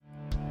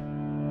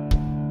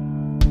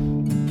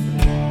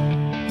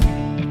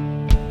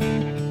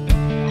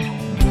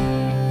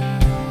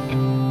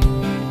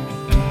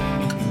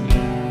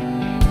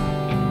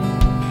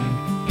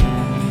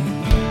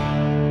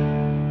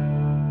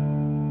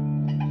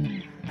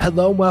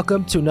Hello and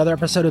welcome to another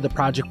episode of the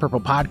Project Purple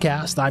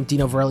podcast. I'm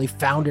Dino Verrelli,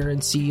 founder and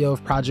CEO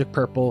of Project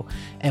Purple,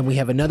 and we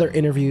have another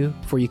interview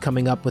for you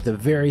coming up with a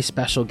very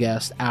special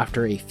guest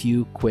after a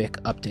few quick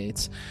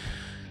updates.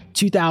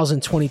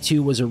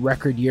 2022 was a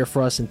record year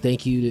for us, and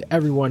thank you to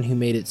everyone who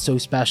made it so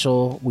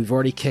special. We've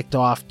already kicked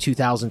off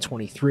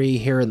 2023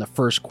 here in the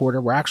first quarter.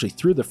 We're actually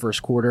through the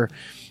first quarter,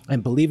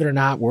 and believe it or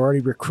not, we're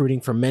already recruiting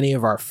for many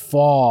of our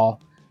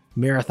fall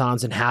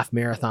marathons and half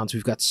marathons.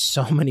 We've got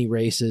so many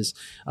races.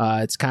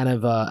 It's kind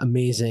of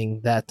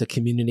amazing that the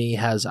community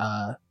has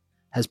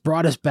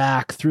brought us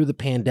back through the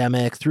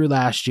pandemic, through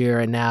last year,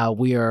 and now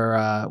we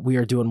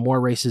are doing more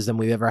races than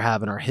we ever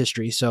have in our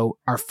history. So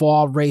our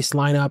fall race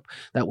lineup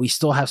that we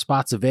still have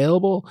spots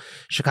available: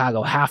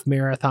 Chicago half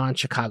marathon,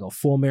 Chicago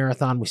full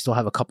marathon. We still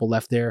have a couple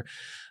left there.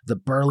 The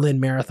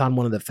Berlin Marathon,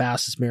 one of the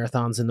fastest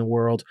marathons in the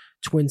world,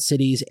 Twin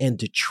Cities and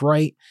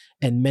Detroit,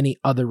 and many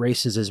other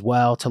races as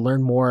well. To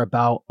learn more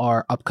about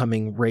our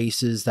upcoming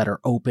races that are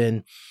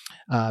open,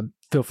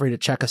 feel free to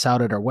check us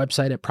out at our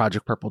website at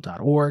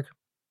projectpurple.org.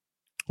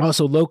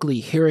 Also locally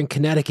here in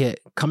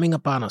Connecticut, coming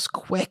up on us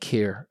quick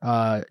here,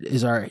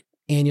 is our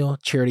annual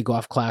Charity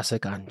Golf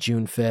Classic on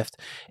June 5th.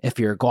 If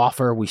you're a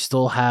golfer, we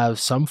still have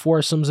some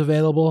foursomes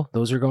available.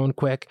 Those are going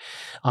quick.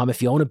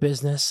 If you own a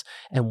business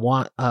and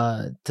want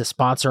to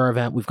sponsor our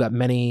event, we've got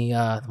many,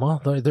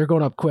 they're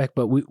going up quick,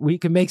 but we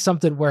can make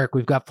something work.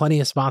 We've got plenty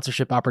of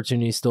sponsorship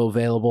opportunities still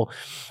available.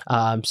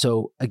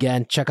 So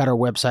again, check out our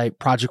website,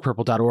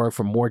 projectpurple.org,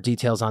 for more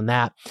details on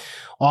that.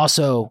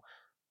 Also,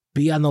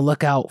 be on the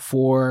lookout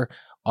for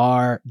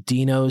our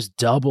Dino's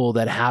Double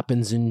that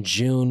happens in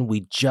June.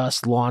 We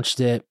just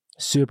launched it.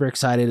 Super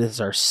excited. It's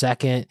our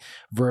second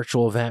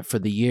virtual event for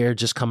the year,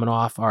 just coming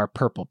off our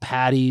Purple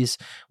Patties.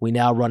 We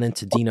now run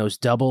into Dino's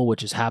Double,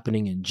 which is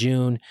happening in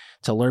June.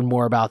 To learn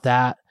more about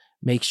that,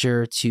 make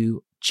sure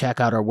to check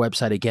out our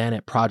website again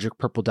at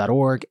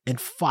projectpurple.org and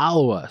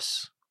follow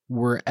us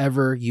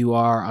wherever you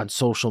are on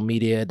social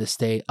media to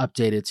stay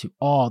updated to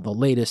all the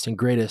latest and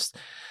greatest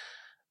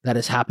that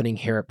is happening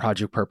here at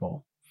Project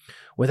Purple.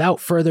 Without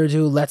further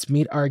ado, let's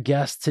meet our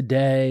guest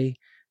today,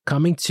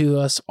 coming to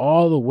us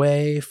all the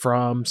way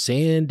from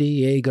San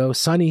Diego,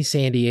 sunny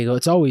San Diego.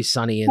 It's always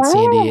sunny in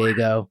San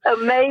Diego.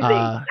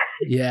 Amazing.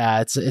 Yeah,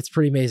 it's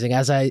pretty amazing.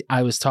 As I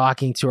was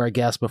talking to our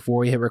guest before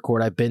we hit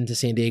record, I've been to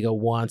San Diego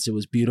once. It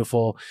was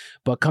beautiful.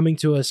 But coming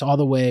to us all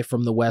the way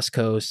from the West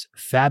Coast,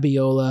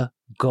 Fabiola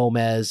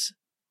Gomes.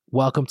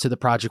 Welcome to the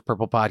Project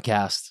Purple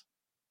podcast.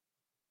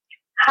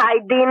 Hi,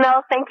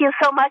 Dino. Thank you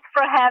so much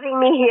for having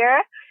me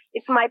here.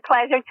 It's my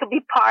pleasure to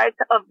be part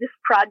of this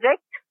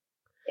project,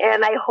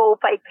 and I hope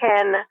I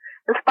can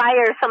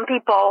inspire some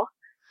people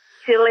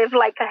to live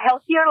like a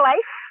healthier life,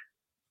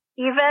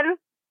 even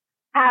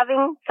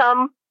having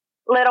some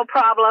little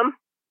problem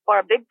or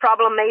a big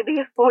problem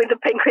maybe with the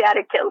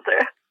pancreatic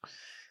cancer.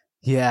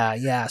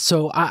 Yeah.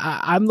 So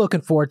I'm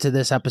looking forward to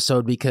this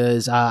episode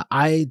because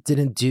I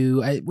didn't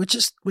do, which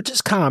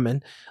is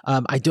common.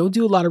 I don't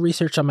do a lot of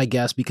research on my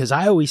guests because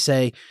I always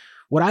say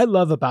what I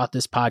love about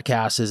this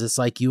podcast is it's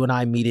like you and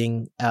I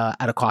meeting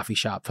at a coffee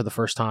shop for the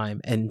first time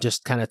and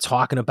just kind of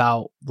talking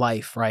about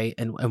life, right?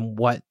 And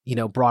what,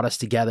 brought us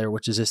together,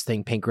 which is this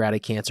thing,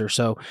 pancreatic cancer.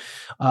 So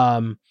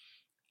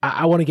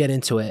I want to get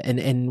into it.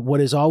 And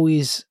what is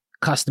always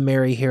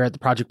customary here at the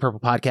Project Purple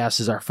podcast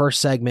is our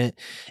first segment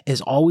is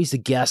always the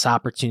guest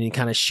opportunity to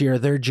kind of share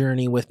their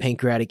journey with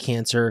pancreatic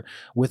cancer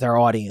with our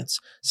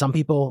audience. Some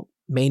people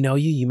may know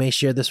you. You may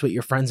share this with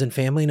your friends and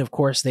family, and of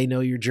course, they know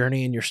your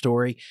journey and your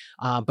story.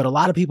 But a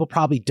lot of people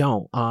probably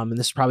don't. And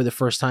this is probably the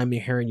first time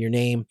you're hearing your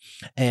name.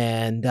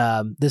 And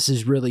this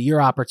is really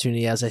your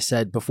opportunity, as I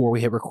said before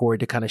we hit record,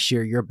 to kind of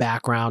share your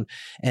background.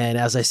 And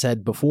as I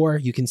said before,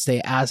 you can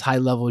stay as high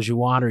level as you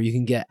want, or you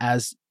can get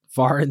as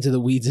far into the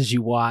weeds as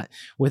you want.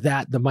 With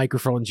that, the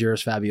microphone's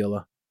yours,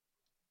 Fabiola.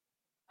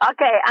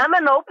 Okay, I'm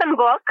an open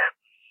book.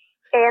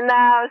 And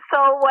so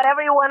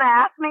whatever you want to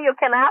ask me, you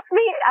can ask me.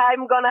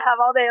 I'm going to have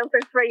all the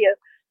answers for you.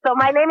 So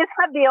my name is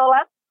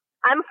Fabiola.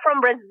 I'm from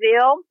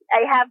Brazil.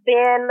 I have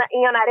been in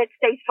the United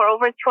States for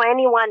over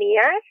 21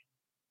 years.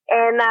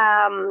 And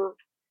I'm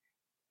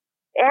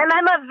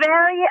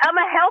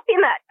a healthy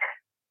nut.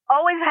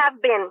 Always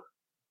have been.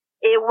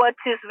 What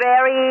is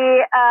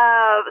very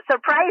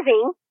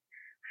surprising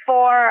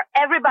for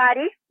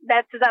everybody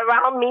that's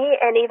around me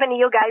and even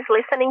you guys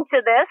listening to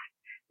this,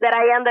 that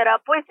I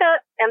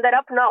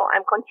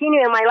I'm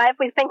continuing my life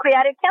with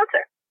pancreatic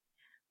cancer.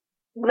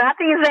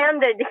 Nothing's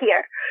ended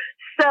here.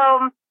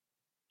 So,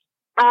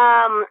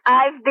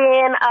 I've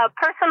been a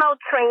personal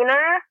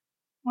trainer,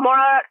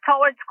 more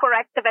towards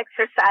corrective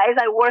exercise.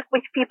 I work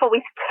with people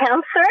with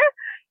cancer.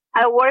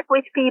 I work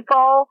with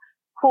people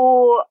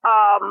who,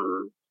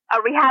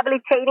 are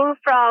rehabilitating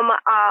from,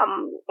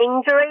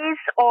 injuries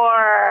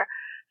or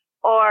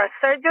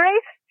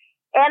surgeries.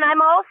 And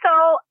I'm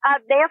also a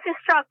dance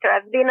instructor.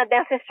 I've been a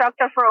dance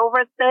instructor for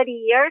over 30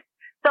 years.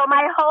 So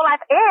my whole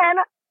life, and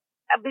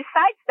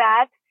besides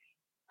that,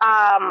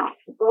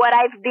 what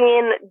I've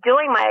been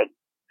doing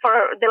for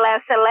the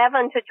last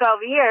 11 to 12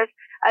 years,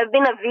 I've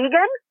been a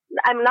vegan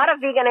I'm not a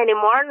vegan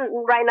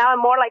anymore. Right now, I'm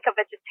more like a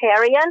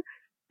vegetarian.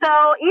 So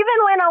even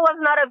when I was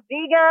not a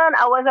vegan,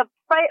 I was a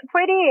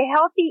pretty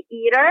healthy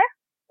eater.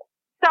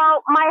 So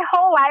my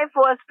whole life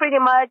was pretty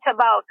much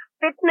about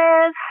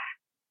fitness,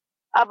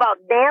 about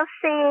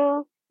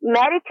dancing,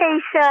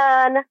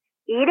 meditation,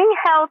 eating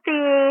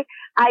healthy.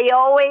 I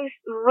always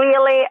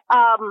really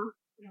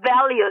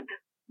valued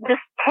this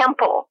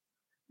temple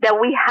that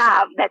we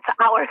have, that's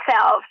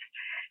ourselves.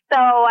 So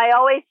I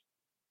always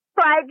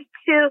tried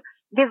to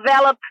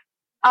develop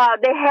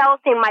the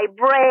health in my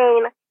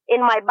brain,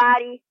 in my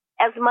body,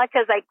 as much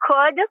as I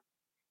could.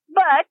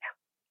 But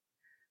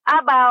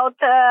about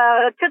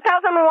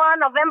 2001,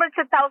 November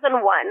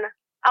 2001,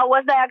 I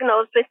was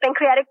diagnosed with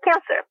pancreatic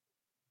cancer.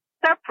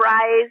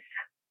 Surprise.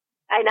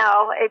 I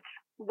know, it's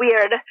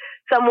weird.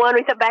 Someone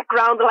with a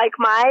background like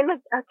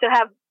mine to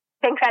have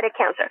pancreatic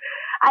cancer.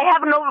 I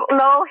have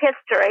no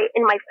history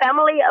in my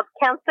family of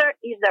cancer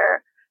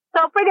either.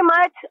 So pretty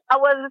much I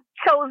was a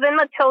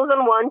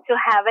chosen one to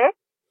have it.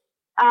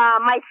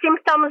 My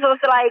symptoms was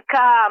like,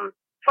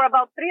 for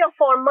about 3 or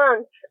 4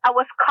 months, I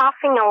was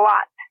coughing a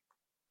lot.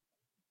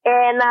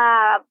 And,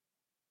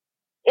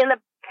 in the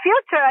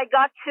future, I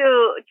got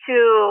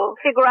to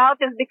figure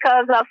out is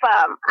because of,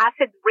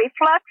 acid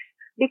reflux,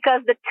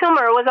 because the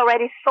tumor was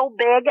already so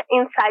big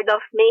inside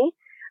of me.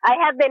 I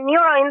had the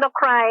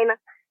neuroendocrine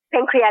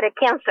pancreatic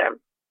cancer.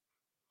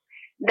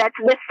 That's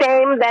the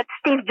same that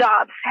Steve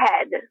Jobs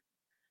had.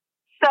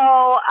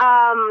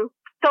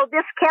 So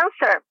this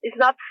cancer is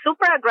not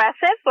super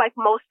aggressive like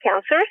most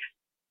cancers,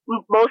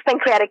 most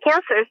pancreatic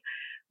cancers,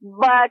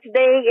 but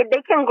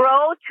they can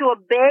grow to a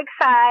big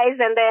size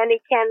and then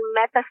it can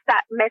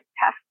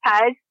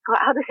metastasize.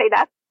 How to say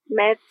that?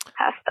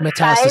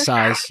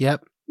 Metastasize.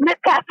 Yep.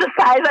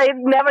 Metastasize. I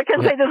never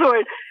can say this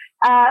word.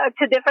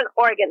 To different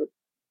organs.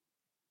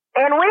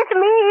 And with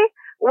me,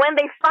 when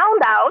they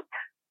found out,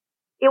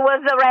 it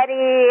was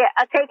already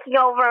taking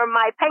over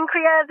my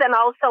pancreas and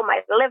also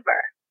my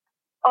liver,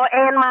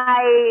 and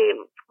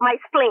my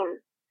spleen.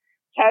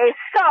 Okay,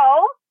 so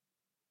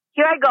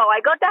here I go.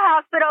 I go to the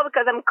hospital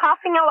because I'm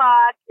coughing a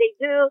lot. They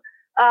do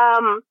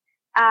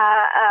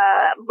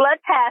blood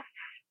tests.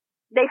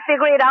 They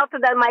figure it out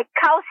that my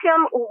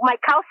calcium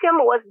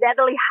was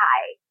deadly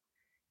high.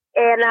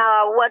 And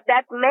what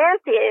that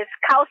meant is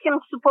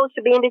calcium is supposed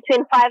to be in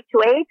between 5 to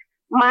 8.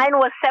 Mine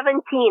was 17.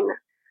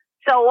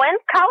 So when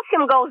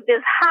calcium goes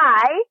this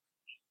high,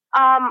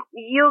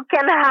 you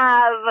can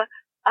have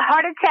a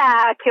heart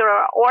attack,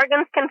 your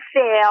organs can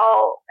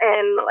fail,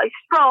 and a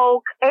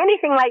stroke,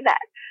 anything like that.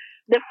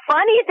 The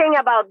funny thing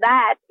about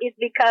that is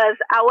because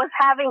I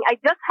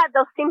just had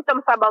those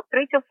symptoms for about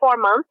 3 to 4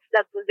 months.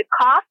 That was the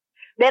cough.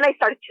 Then I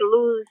started to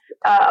lose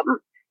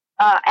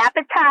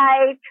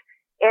appetite,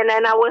 and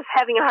then I was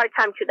having a hard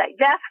time to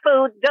digest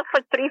food just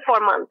for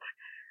 3-4 months,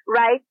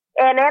 right?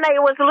 And then I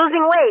was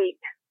losing weight.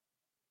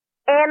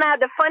 And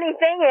the funny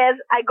thing is,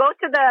 I go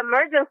to the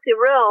emergency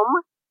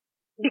room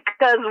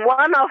because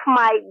one of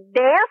my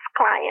dance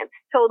clients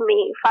told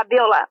me,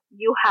 Fabiola,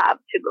 you have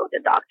to go to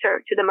the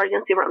doctor, to the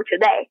emergency room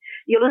today.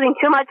 You're losing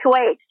too much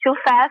weight, too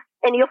fast,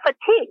 and you're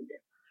fatigued.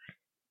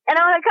 And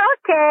I'm like,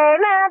 okay,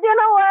 you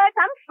know what?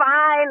 I'm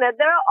fine.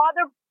 There are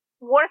other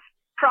worse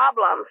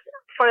problems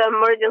for the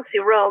emergency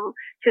room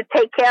to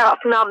take care of,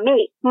 not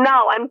me.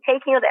 No, I'm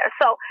taking you there.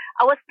 So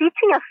I was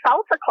teaching a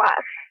salsa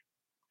class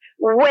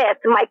with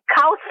my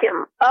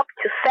calcium up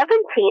to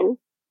 17,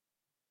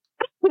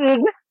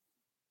 fatigue,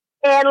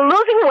 and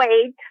losing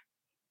weight.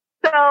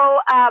 So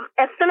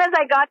as soon as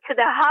I got to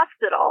the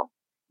hospital,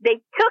 they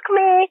took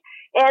me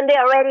and they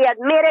already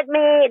admitted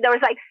me. There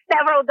was like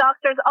several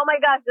doctors. Oh my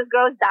gosh, this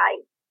girl's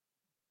dying,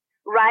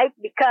 right?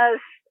 Because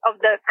of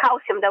the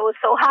calcium that was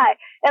so high.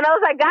 And I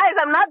was like, guys,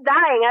 I'm not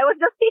dying. I was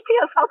just teaching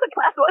a salsa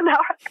class 1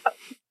 hour ago.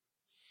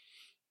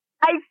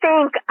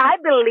 I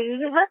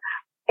believe,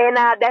 and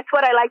that's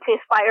what I like to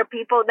inspire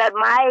people, that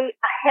my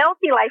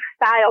healthy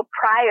lifestyle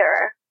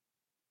prior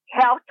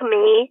helped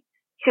me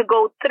to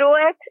go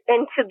through it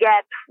and to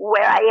get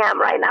where I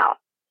am right now.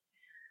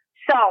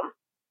 So,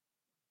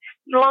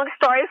 long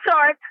story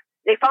short,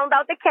 they found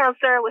out the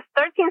cancer was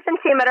 13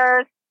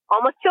 centimeters,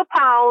 almost 2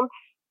 pounds,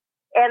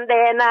 and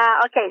then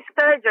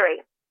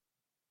surgery.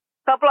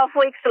 Couple of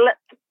months later,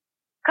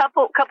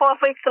 couple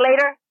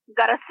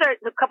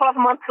of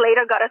months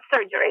later, got a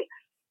surgery,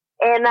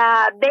 and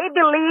they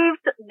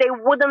believed they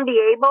wouldn't be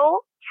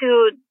able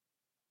to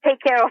take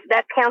care of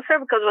that cancer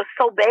because it was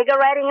so big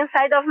already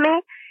inside of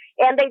me.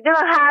 And they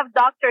didn't have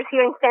doctors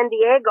here in San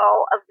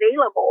Diego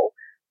available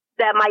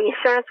that my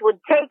insurance would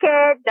take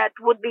it, that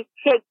would be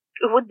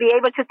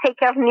able to take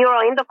care of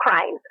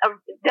neuroendocrines.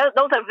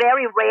 Those are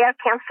very rare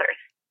cancers.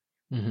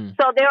 Mm-hmm.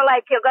 So they're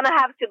like, you're going to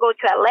have to go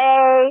to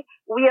LA.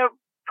 We are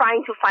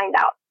trying to find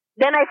out.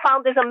 Then they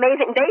found this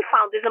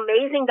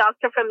amazing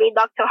doctor for me,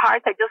 Dr.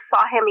 Hart. I just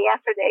saw him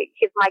yesterday.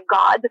 He's my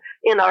God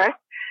in earth,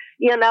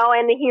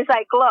 and he's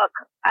like, look,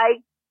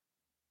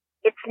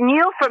 it's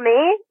new for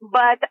me,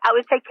 but I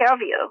will take care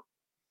of you.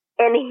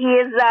 And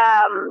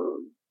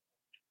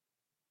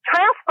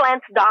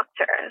transplant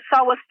doctor. So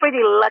I was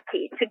pretty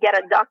lucky to get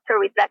a doctor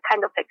with that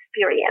kind of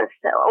experience.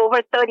 So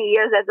over 30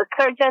 years as a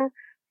surgeon.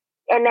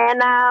 And then,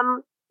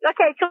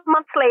 2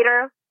 months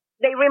later,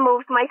 they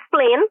removed my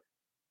spleen,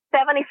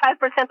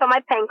 75% of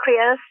my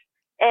pancreas,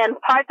 and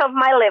part of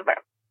my liver.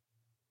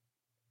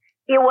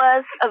 It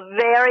was a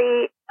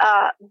very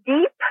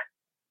deep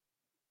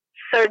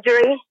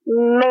surgery,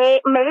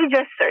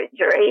 major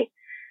surgery,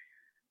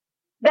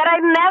 that I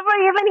never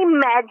even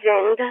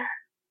imagined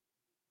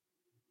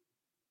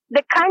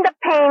the kind of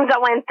pains I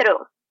went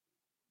through.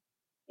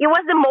 It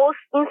was the most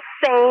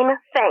insane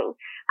thing.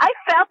 I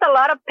felt a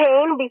lot of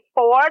pain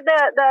before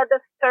the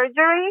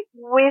surgery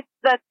with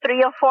the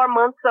 3 or 4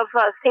 months of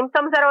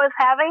symptoms that I was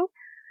having.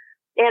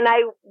 And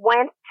I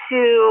went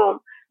to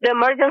the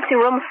emergency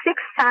room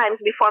 6 times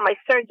before my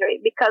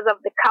surgery because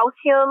of the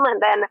calcium,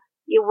 and then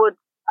it would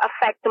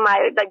affect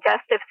my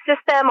digestive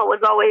system. I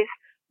was always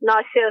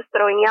nauseous,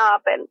 throwing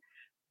up.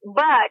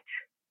 But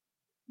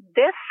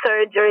this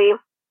surgery,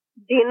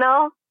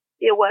 Dino,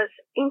 it was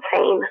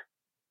insane.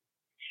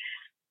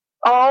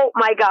 Oh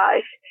my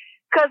gosh.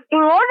 Because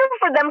in order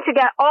for them to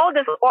get all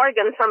these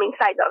organs from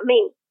inside of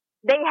me,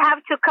 they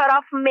have to cut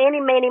off many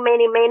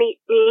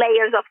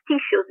layers of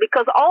tissues,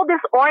 because all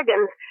these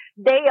organs,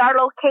 they are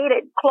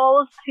located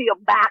close to your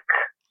back.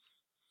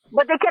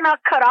 But they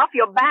cannot cut off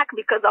your back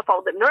because of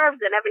all the nerves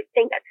and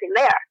everything that's in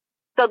there.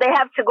 So they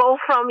have to go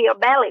from your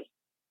belly.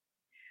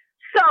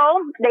 So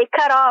they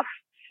cut off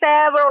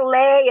several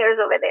layers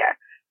over there.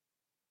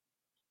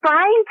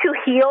 Trying to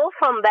heal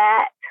from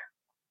that,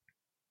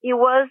 it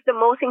was the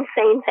most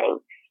insane thing.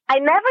 I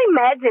never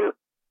imagined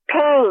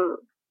pain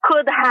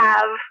could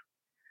have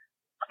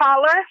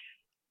colors,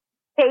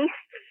 tastes,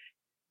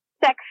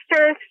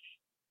 textures.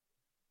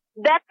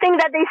 That thing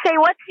that they say,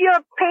 what's your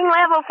pain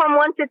level from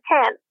 1 to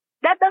 10?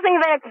 That doesn't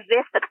even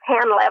exist, a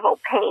 10 level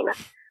pain.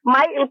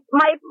 My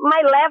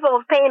level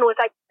of pain was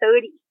like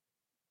 30.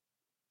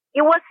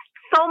 It was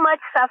so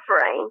much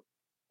suffering.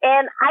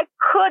 And I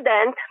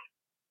couldn't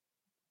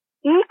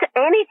eat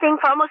anything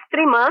for almost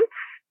 3 months.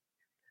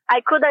 I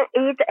couldn't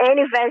eat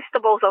any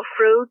vegetables or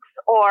fruits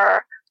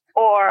or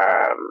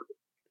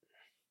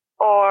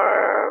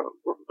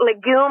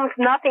legumes,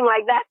 nothing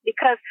like that,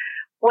 because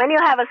when you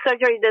have a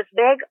surgery this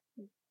big,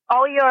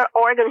 all your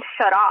organs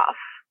shut off.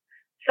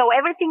 So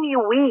everything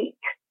you eat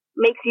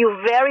makes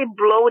you very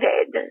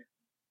bloated,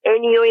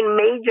 and you're in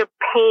major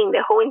pain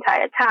the whole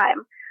entire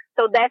time.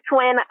 So that's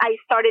when I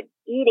started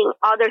eating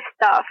other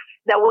stuff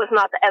that was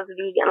not as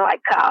vegan,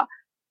 like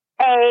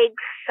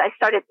eggs. I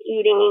started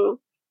eating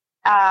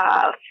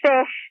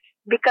fish,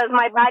 because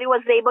my body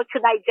was able to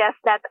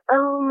digest that a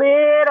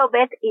little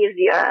bit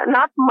easier,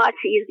 not much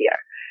easier.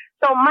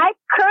 So my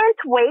current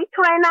weight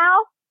right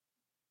now,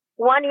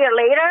 1 year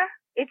later,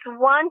 it's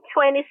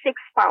 126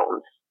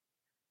 pounds.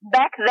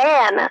 Back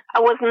then, I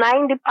was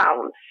 90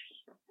 pounds.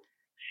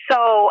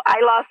 So I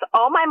lost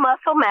all my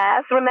muscle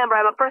mass. Remember,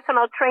 I'm a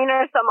personal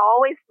trainer, so I'm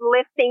always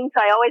lifting.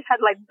 So I always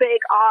had like big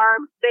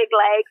arms, big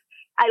legs.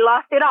 I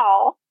lost it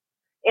all,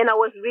 and I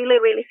was really,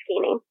 really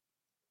skinny.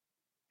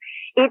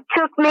 It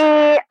took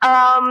me,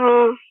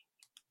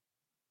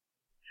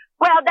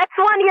 that's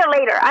 1 year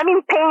later. I'm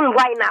in pain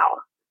right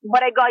now,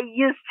 but I got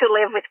used to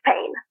live with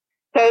pain.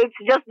 Okay, it's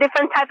just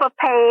different type of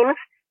pains.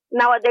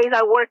 Nowadays,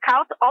 I work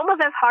out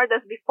almost as hard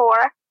as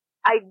before.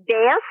 I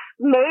dance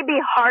maybe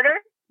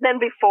harder than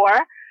before,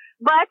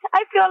 but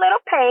I feel a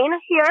little pain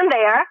here and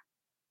there.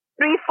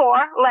 3,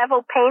 4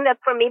 level pain that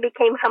for me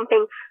became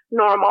something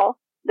normal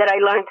that I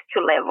learned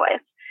to live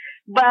with.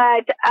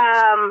 But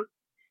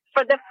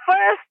for the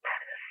first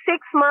 6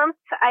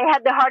 months, I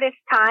had the hardest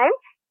time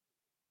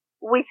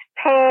with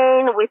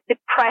pain, with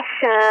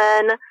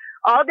depression,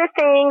 all the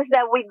things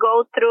that we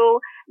go through.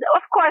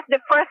 Of course,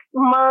 the first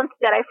month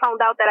that I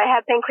found out that I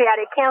had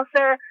pancreatic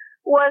cancer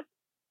was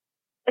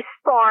a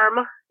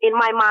storm in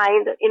my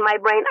mind, in my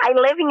brain. I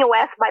live in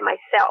U.S. by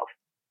myself.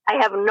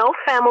 I have no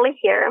family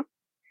here.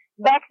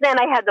 Back then,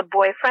 I had a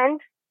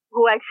boyfriend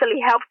who actually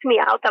helped me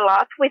out a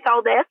lot with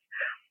all this.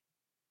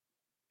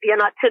 We are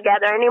not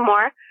together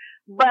anymore.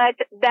 But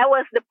that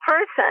was the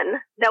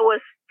person that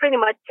was pretty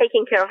much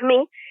taking care of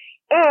me.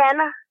 And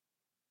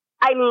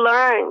I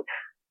learned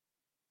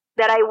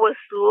that I was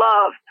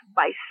loved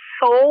by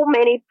so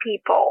many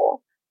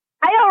people.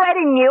 I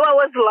already knew I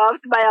was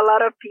loved by a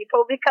lot of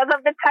people because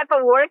of the type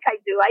of work I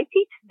do. I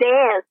teach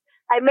dance.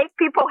 I make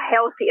people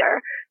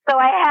healthier. So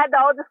I had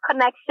all this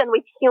connection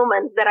with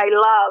humans that I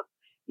love,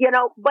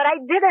 but I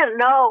didn't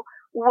know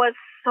was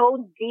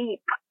so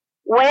deep.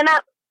 When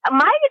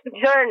my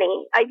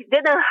journey, I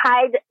didn't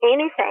hide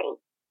anything.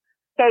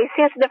 Okay,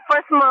 since the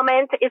first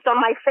moment, it's on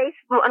my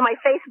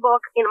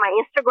Facebook, in my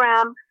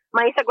Instagram.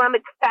 My Instagram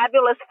is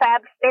Fabulous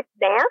Fab Fit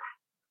Dance,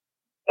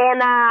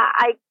 and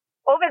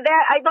over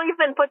there I don't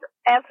even put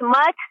as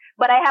much,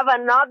 but I have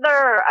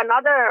another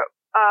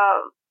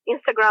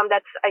Instagram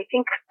that's, I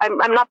think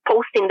I'm not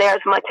posting there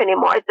as much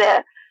anymore. It's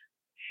the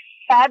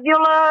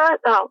Fabiola.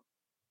 Oh,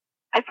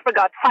 I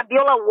forgot.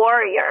 Fabiola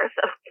Warriors,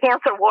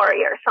 Cancer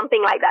Warriors,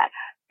 something like that.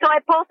 So I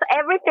post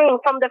everything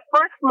from the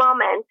first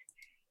moment,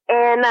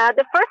 And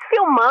the first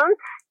few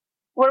months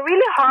were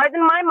really hard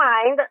in my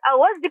mind. I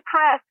was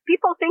depressed.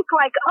 People think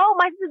like, oh,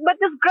 but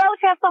this girl,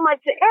 she has so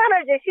much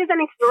energy. She's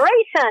an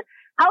inspiration.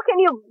 How can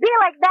you be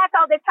like that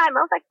all the time?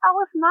 I was like, I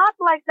was not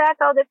like that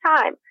all the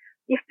time.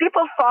 If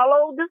people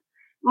followed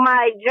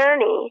my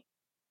journey,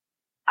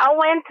 I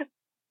went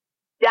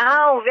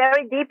down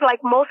very deep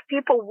like most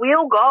people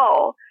will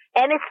go,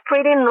 and it's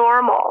pretty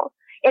normal.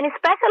 And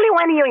especially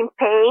when you're in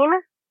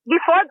pain,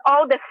 before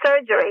all the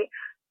surgery,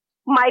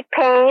 my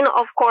pain,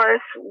 of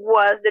course,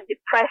 was the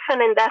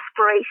depression and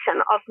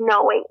desperation of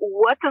knowing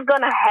what is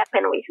going to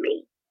happen with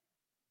me.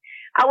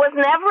 I was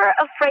never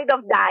afraid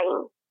of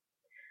dying.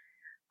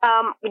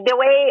 The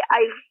way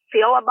I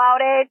feel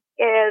about it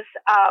is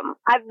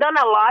I've done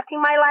a lot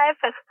in my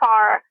life as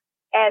far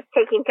as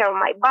taking care of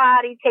my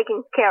body,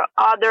 taking care of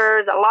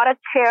others, a lot of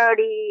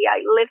charity.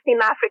 I lived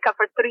in Africa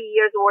for 3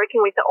 years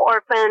working with the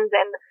orphans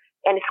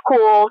and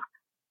schools.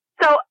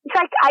 So it's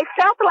like I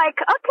felt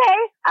like, okay,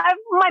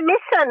 my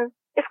mission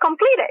is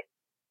completed.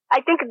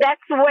 I think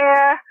that's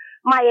where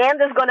my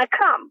end is going to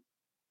come.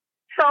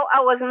 So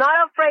I was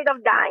not afraid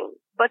of dying.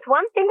 But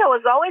one thing I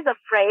was always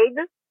afraid,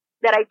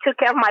 that I took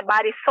care of my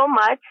body so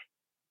much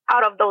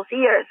out of those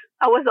years,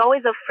 I was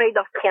always afraid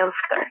of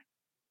cancer.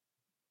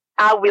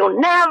 I will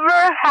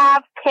never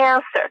have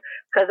cancer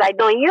because I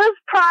don't use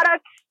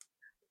products,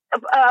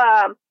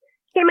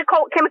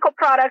 chemical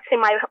products in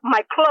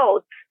my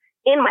clothes,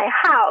 in my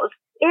house,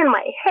 in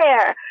my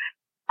hair.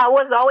 I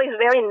was always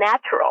very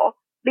natural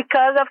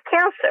because of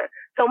cancer.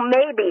 So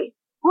maybe,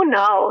 who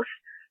knows?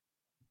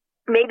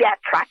 Maybe I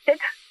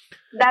attracted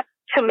that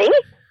to me.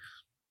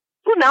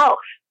 Who knows?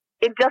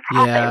 It just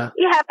happened.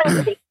 Yeah. It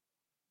happened to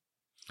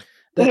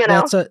me.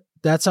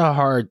 That's a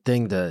hard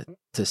thing to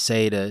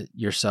say to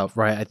yourself,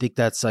 right? I think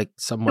that's like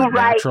somewhat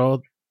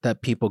natural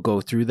that people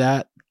go through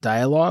that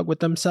dialogue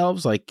with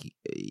themselves. Like,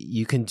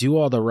 you can do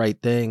all the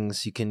right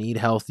things, you can eat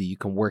healthy, you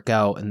can work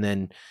out, and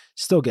then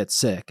still get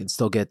sick and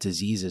still get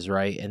diseases,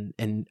 right? And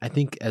I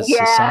think as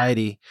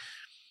society,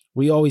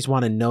 we always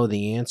want to know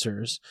the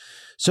answers.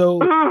 So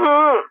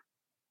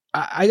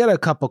I got a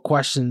couple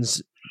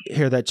questions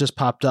here that just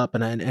popped up,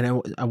 and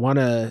I want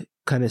to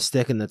kind of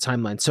stick in the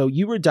timeline. So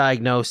you were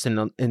diagnosed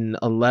in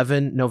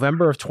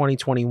November of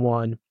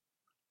 2021.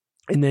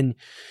 And then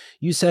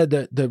you said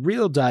that the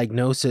real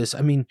diagnosis,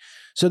 I mean,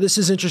 so this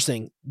is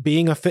interesting.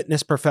 Being a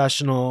fitness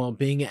professional,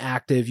 being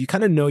active, you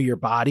kind of know your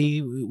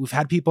body. We've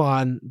had people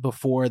on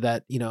before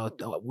that,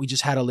 we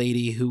just had a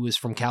lady who was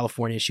from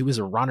California. She was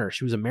a runner.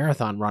 She was a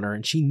marathon runner,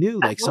 and she knew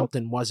like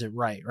something wasn't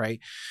right. Right.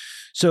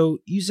 So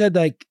you said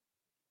like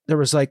there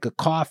was like a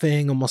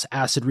coughing, almost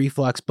acid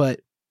reflux,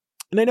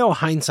 and I know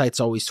hindsight's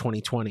always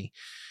 2020.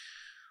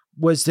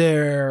 Was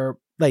there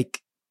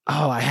like,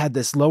 oh, I had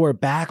this lower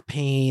back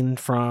pain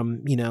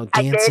from,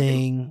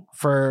 dancing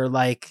for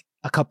like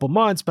a couple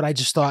months, but I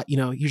just thought,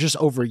 you're just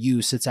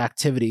overuse, it's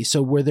activity.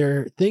 So were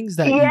there things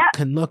that you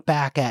can look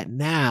back at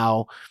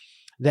now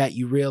that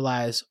you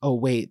realize, oh,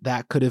 wait,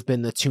 that could have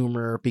been the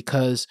tumor?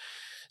 Because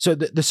so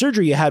the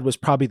surgery you had was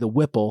probably the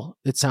Whipple.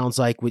 It sounds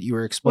like what you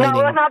were explaining. No,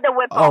 it was not the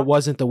Whipple. Oh, it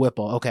wasn't the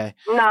Whipple. Okay.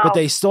 No. But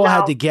they still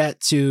had to get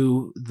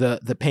to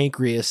the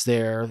pancreas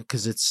there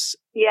because it's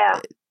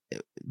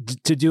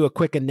to do a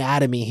quick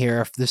anatomy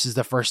here. If this is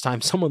the first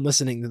time someone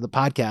listening to the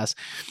podcast,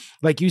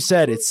 like you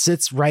said, it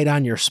sits right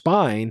on your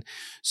spine.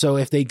 So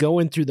if they go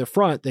in through the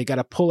front, they got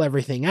to pull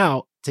everything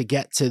out to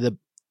get to the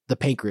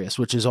pancreas,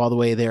 which is all the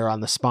way there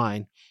on the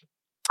spine.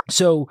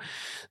 So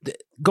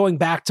going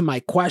back to my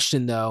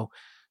question though,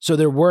 so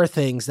there were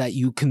things that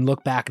you can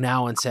look back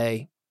now and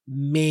say,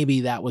 maybe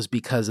that was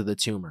because of the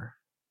tumor.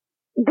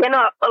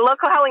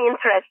 Look how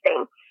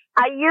interesting.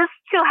 I used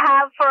to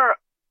have for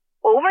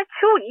over 2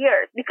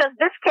 years, because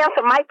this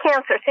cancer, my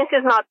cancer, since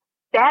it's not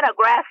that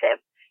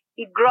aggressive,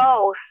 it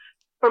grows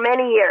for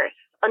many years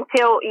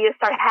until you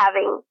start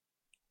having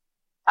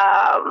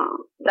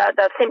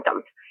the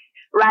symptoms,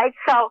 right?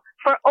 So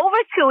for over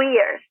 2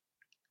 years,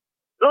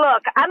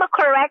 look, I'm a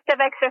corrective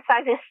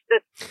exercise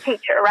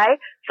teacher, right?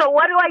 So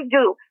what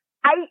do?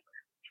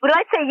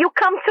 Let's say you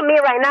come to me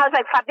right now, it's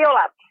like,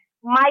 Fabiola,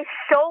 my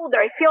shoulder,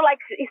 I feel like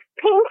it's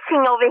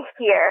pinching over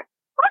here.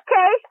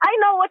 Okay, I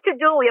know what to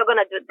do. You're going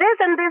to do this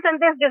and this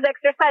and this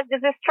exercise,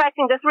 this is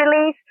stretching, this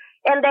release,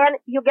 and then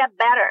you get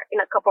better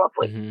in a couple of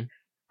weeks. Mm-hmm.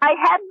 I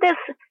had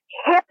this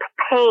hip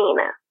pain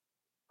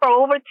for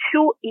over 2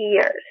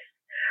 years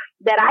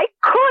that I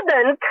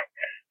couldn't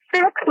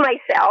fix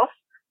myself.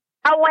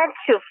 I went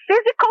to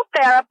physical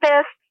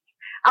therapists.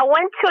 I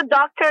went to a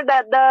doctor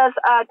that does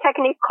a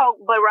technique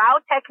called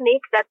Barrow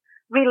technique that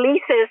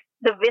releases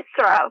the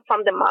viscera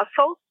from the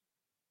muscles.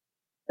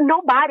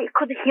 Nobody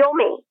could heal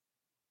me.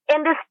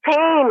 And this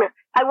pain,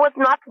 I was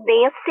not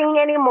dancing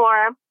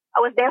anymore. I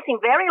was dancing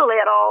very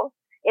little.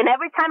 And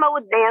every time I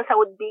would dance, I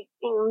would be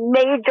in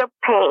major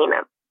pain.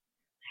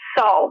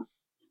 So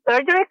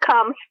surgery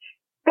comes,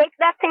 take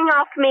that thing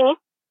off me.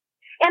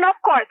 And of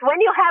course,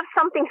 when you have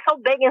something so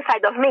big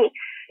inside of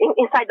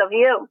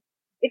you,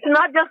 it's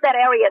not just that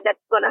area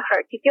that's going to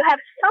hurt. If you have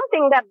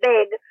something that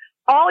big,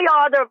 all your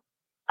other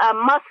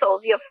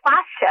muscles, your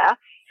fascia,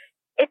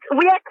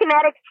 we are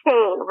kinetic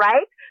chain,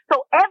 right?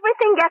 So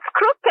everything gets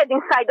crooked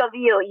inside of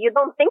you. You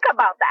don't think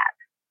about that.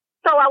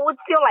 So I would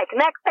feel like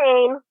neck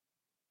pain,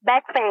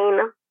 back pain,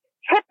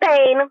 hip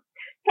pain,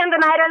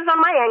 tendonitis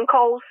on my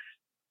ankles,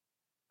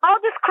 all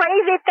these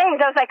crazy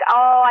things. I was like,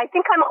 oh, I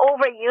think I'm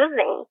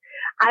overusing.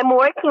 I'm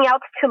working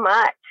out too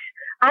much.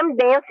 I'm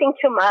dancing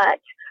too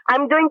much.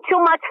 I'm doing too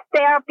much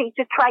therapy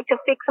to try to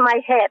fix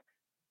my hip.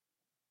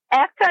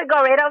 After I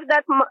got rid of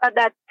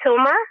that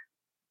tumor,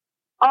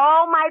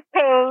 all my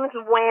pains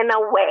went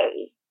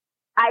away.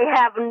 I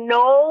have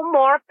no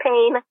more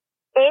pain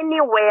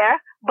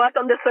anywhere but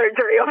on the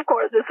surgery. Of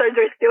course, the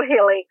surgery is still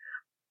healing.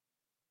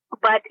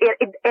 But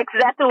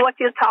exactly what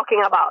you're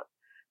talking about.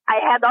 I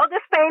had all these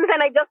pains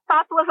and I just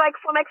thought it was like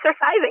from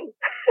exercising.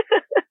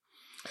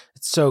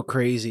 It's so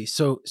crazy.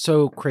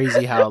 So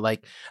crazy how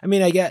like, I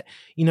mean, I get,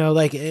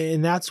 like,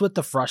 and that's what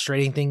the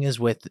frustrating thing is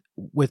with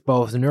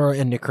both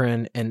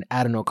neuroendocrine and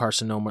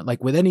adenocarcinoma,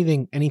 like with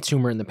any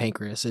tumor in the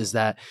pancreas, is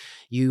that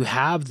you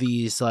have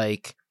these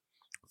like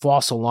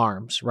false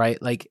alarms,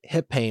 right? Like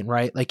hip pain,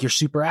 right? Like you're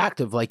super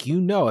active. Like,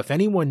 if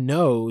anyone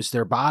knows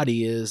their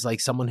body is like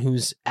someone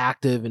who's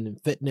active and in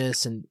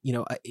fitness and,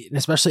 and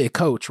especially a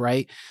coach,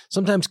 right?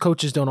 Sometimes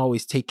coaches don't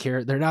always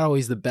they're not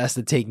always the best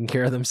at taking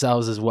care of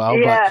themselves as well.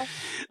 Yeah.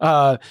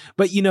 But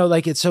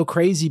like it's so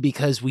crazy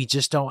because we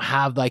just don't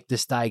have like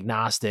this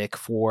diagnostic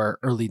for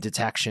early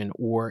detection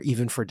or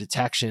even for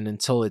detection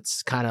until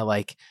it's kind of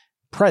like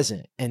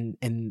present and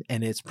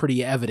it's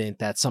pretty evident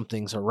that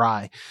something's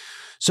awry.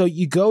 So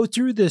you go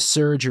through this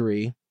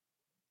surgery,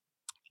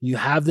 you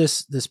have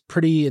this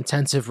pretty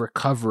intensive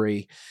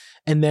recovery,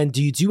 and then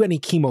do you do any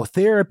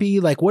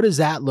chemotherapy? Like, what does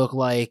that look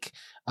like,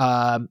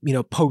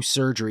 post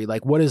surgery?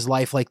 Like, what is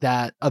life like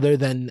that? Other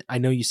than, I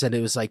know you said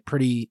it was like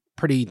pretty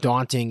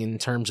daunting in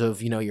terms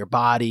of, your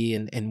body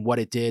and what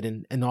it did.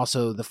 And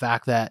also the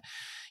fact that,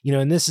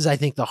 and this is, I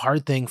think, the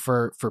hard thing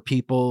for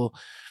people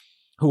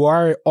who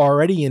are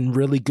already in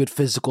really good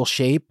physical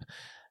shape,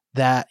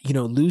 that,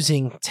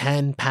 losing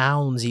 10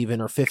 pounds even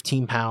or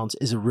 15 pounds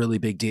is a really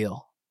big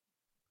deal.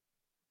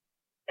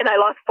 And I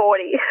lost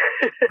 40.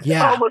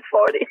 Yeah. Almost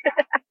 40.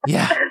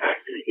 Yeah.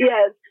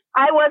 Yes.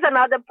 I was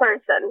another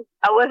person.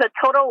 I was a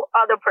total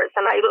other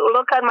person. I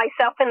look at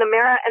myself in the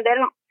mirror, and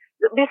then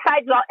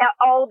besides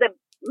all the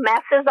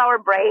messes our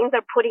brains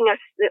are putting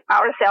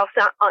ourselves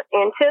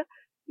into,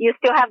 you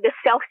still have the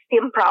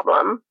self-esteem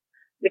problem.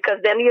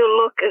 Because then you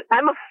look,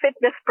 I'm a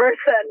fitness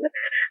person.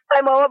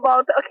 I'm all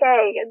about,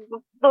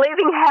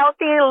 living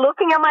healthy,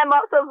 looking at my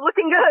muscles,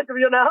 looking good,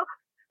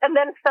 And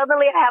then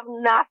suddenly I have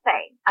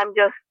nothing. I'm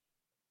just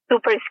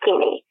super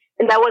skinny.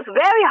 And that was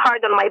very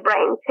hard on my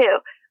brain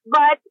too.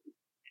 But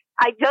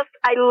I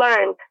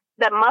learned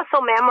that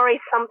muscle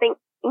memory is something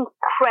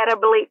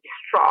incredibly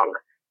strong.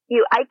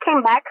 I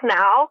came back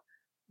now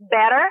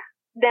better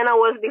than I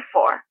was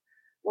before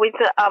with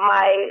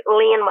my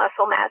lean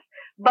muscle mass.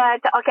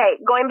 But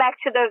going back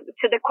to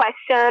the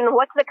question,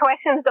 what's the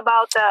questions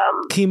about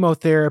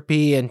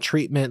chemotherapy and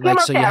treatment?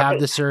 Like, so you have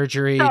the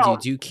surgery, do you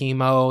do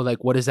chemo?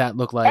 Like, what does that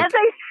look like? As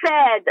I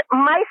said,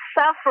 my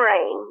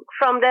suffering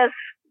from this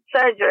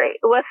surgery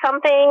was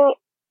something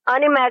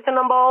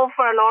unimaginable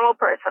for a normal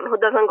person who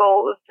doesn't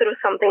go through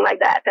something like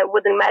that. I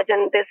wouldn't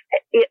imagine this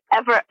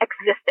ever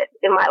existed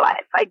in my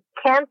life. I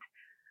can't.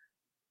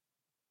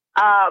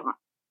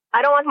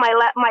 I don't want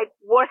my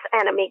worst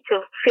enemy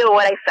to feel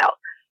what I felt.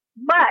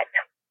 But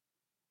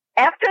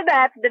after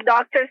that, the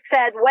doctor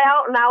said,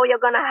 well, now you're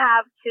going to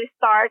have to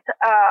start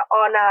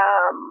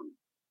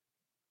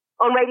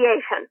on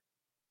radiation.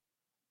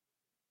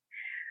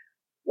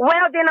 Well,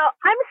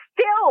 I'm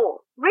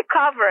still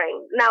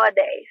recovering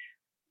nowadays.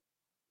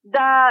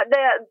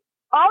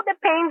 All the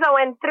pains I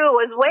went through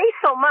was way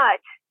so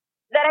much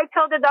that I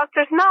told the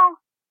doctors, no,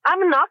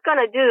 I'm not going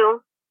to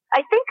do.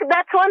 I think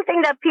that's one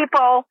thing that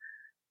people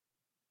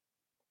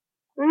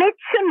need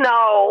to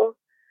know.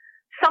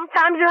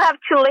 Sometimes you have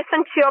to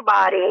listen to your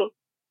body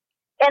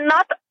and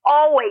not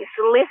always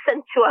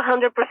listen to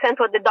 100%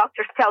 what the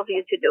doctor tells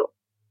you to do.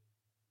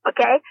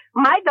 Okay?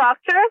 My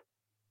doctor,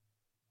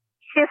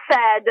 she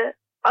said,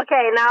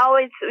 now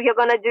you're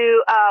going to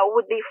do,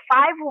 would be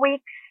 5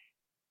 weeks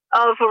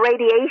of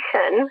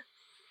radiation.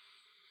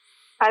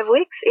 5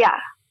 weeks? Yeah.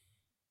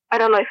 I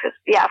don't know if it's,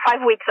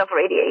 5 weeks of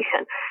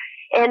radiation.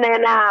 And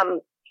then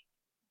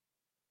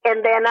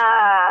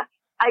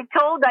I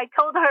told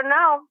her,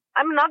 no,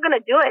 I'm not going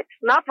to do it.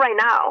 Not right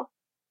now.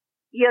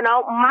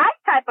 My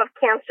type of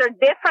cancer,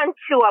 different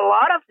to a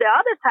lot of the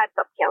other types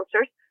of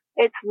cancers,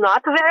 it's not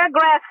very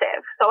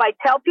aggressive. So I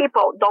tell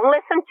people, don't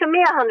listen to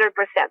me 100%.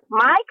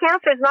 My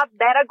cancer is not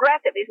that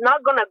aggressive. It's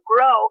not going to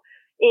grow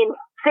in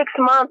 6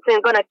 months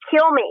and going to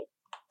kill me.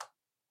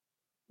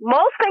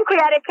 Most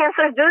pancreatic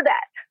cancers do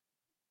that.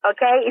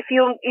 Okay? If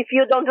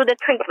you don't do the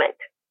treatment.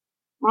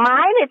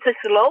 Mine, it's a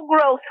slow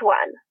growth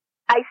one.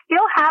 I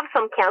still have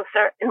some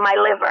cancer in my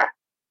liver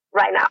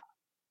right now,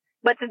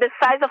 but it's the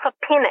size of a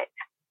peanut,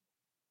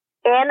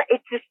 and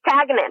it's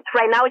stagnant.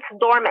 Right now, it's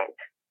dormant.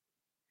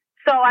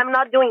 So I'm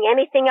not doing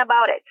anything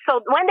about it.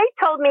 So when they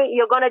told me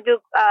you're going to do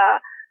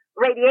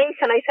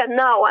radiation. I said,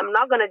 no, I'm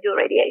not going to do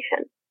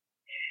radiation.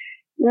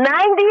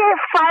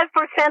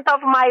 95%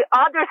 of my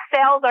other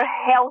cells are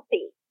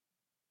healthy.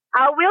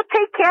 I will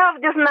take care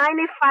of this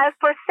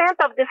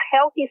 95% of these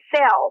healthy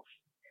cells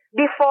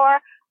before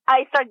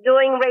I start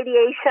doing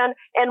radiation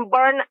and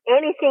burn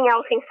anything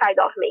else inside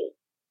of me.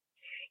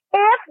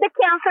 If the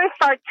cancer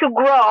starts to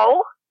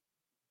grow,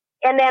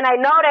 and then I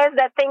notice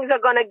that things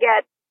are going to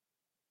get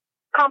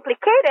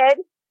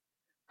complicated,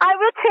 I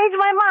will change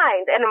my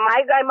mind, and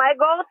I might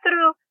go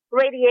through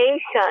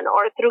radiation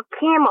or through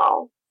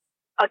chemo.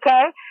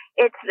 Okay,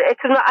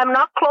 it's not, I'm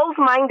not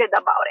close-minded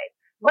about it.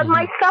 But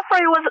my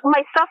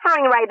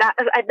suffering right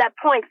at that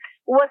point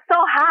was so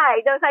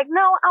high. I was like,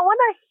 no, I want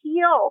to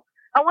heal.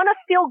 I want to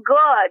feel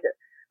good.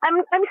 I'm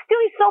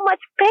still in so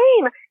much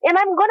pain, and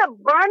I'm gonna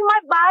burn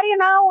my body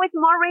now with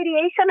more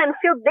radiation and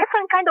feel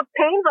different kind of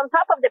pains on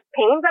top of the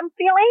pains I'm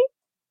feeling.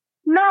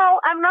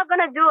 No, I'm not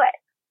gonna do it.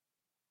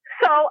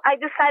 So I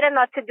decided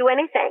not to do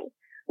anything.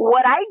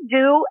 What I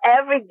do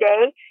every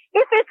day,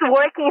 if it's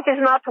working, if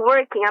it's not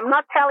working, I'm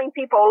not telling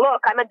people,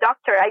 look, I'm a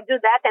doctor, I do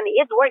that and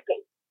it's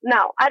working.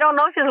 No, I don't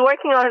know if it's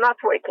working or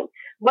not working,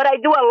 but I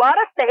do a lot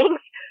of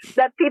things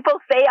that people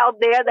say out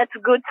there that's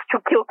good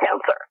to kill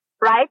cancer,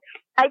 right?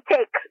 I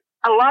take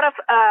a lot of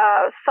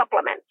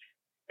supplements.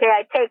 Okay,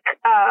 I take,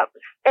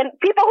 and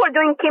people who are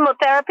doing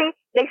chemotherapy,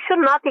 they should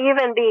not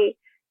even be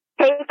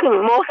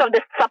taking most of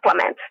the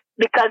supplements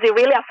because it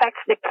really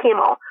affects the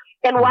chemo.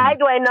 And why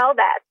do I know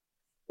that?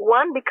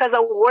 One, because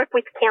I work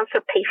with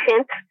cancer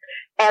patients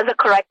as a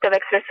corrective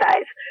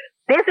exercise.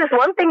 This is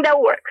one thing that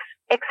works.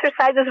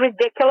 Exercise is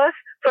ridiculous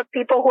for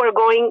people who are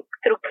going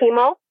through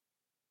chemo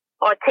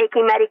or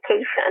taking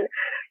medication.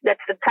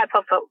 That's the type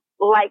of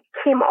like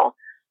chemo,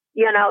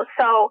 you know.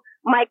 So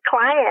my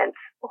clients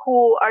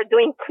who are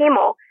doing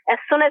chemo, as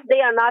soon as they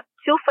are not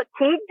too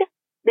fatigued,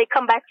 they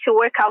come back to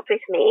work out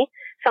with me.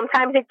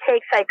 Sometimes it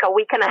takes like a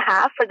week and a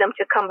half for them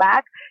to come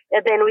back.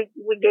 And then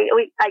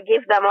I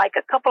give them like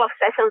a couple of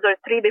sessions or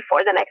 3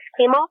 before the next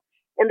chemo,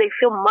 and they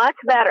feel much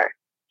better.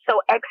 So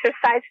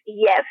exercise,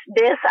 yes,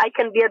 this I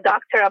can be a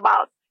doctor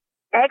about.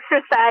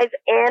 Exercise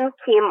and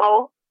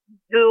chemo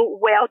do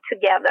well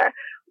together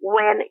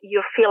when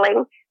you're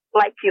feeling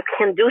like you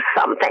can do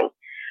something.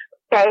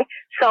 Okay.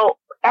 So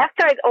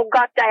after I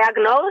got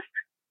diagnosed,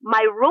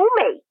 my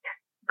roommate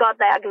got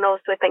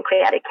diagnosed with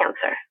pancreatic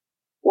cancer.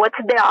 What's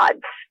the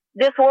odds?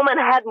 This woman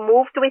had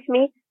moved with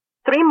me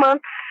 3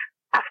 months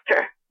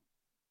after,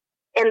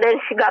 and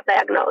then she got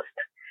diagnosed.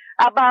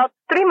 About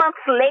 3 months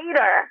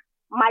later,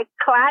 my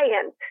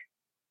client,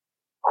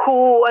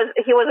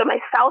 he was my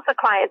salsa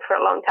client for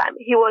a long time,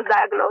 he was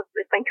diagnosed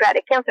with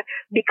pancreatic cancer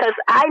because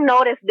I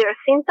noticed their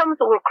symptoms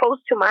were close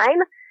to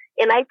mine,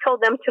 and I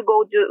told them to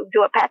go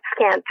do a PET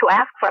scan, to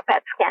ask for a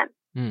PET scan.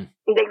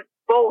 They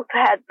both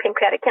had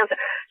pancreatic cancer.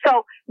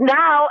 So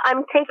now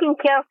I'm taking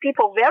care of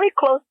people very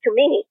close to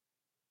me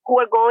who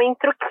are going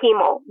through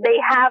chemo. They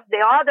have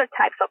the other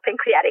types of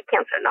pancreatic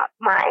cancer, not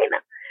mine.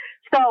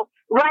 So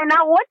right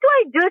now, what do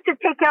I do to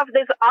take care of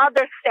these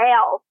other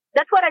cells?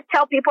 That's what I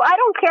tell people. I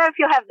don't care if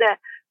you have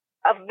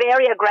a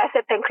very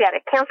aggressive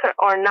pancreatic cancer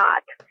or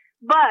not,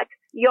 but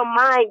your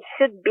mind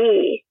should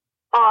be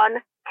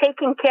on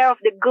taking care of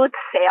the good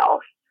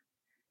cells.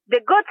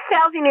 The good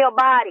cells in your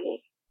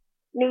body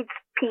needs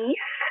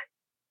peace,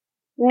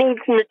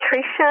 needs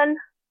nutrition,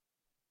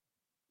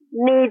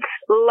 needs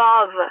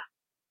love.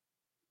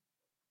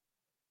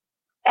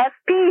 As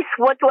peace,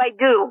 what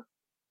do?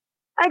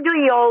 I do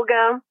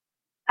yoga.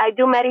 I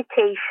do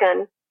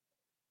meditation.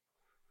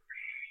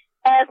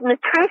 As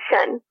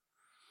nutrition,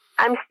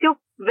 I'm still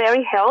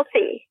very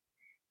healthy.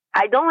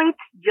 I don't eat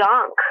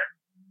junk.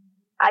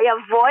 I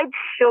avoid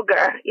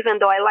sugar, even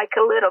though I like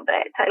a little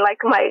bit. I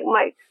like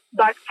my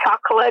dark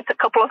chocolate a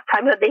couple of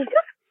times a day,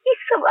 just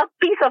a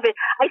piece of it.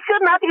 I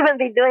should not even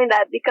be doing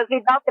that because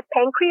without the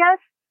pancreas,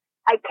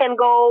 I can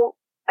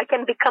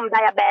become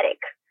diabetic.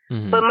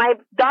 But my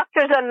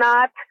doctors are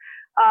not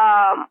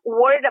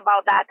worried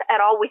about that at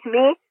all with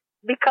me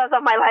because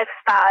of my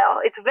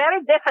lifestyle. It's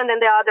very different than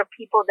the other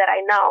people that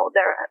I know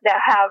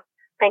that have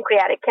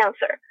pancreatic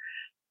cancer.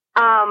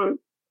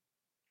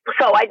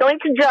 So I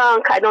don't eat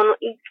junk. I don't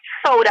eat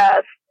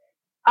sodas.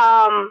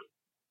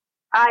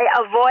 I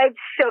avoid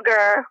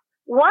sugar.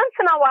 Once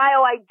in a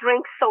while, I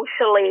drink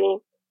socially,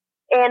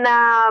 and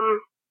I'm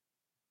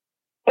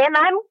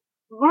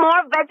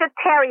more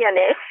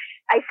vegetarianish.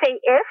 I say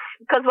ish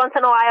because once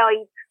in a while I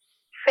eat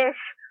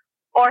fish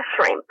or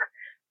shrimp,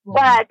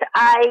 but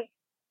I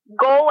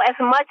go as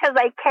much as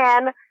I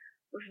can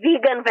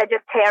vegan,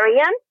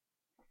 vegetarian.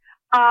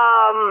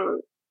 I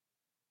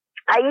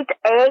eat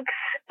eggs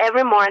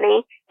every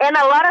morning and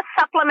a lot of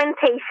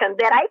supplementation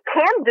that I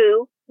can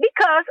do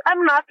because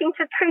I'm not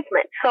into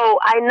treatment. So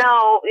I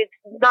know it's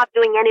not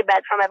doing any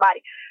bad for my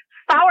body.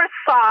 Sour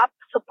sop,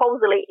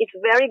 supposedly, it's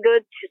very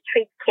good to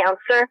treat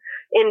cancer.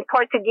 In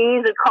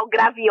Portuguese, it's called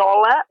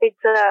graviola.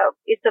 It's a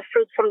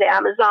fruit from the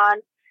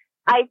Amazon.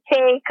 I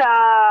take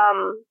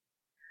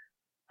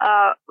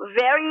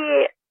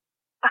very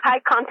high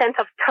content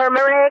of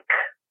turmeric.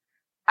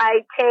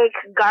 I take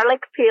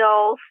garlic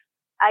pills.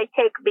 I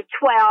take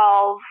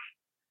B12.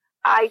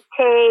 I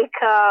take,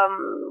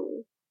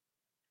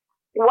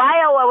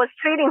 while I was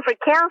treating for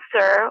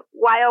cancer,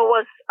 while I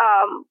was,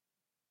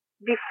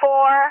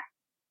 before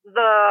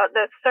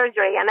the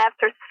surgery and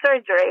after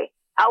surgery,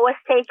 I was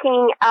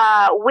taking,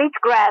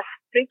 wheatgrass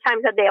 3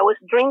 times a day. I was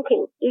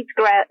drinking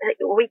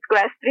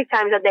wheatgrass 3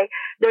 times a day.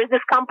 There's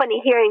this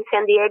company here in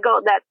San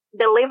Diego that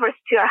delivers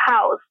to your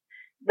house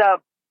the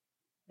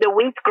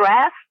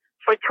wheatgrass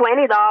for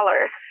 $20.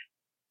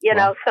 You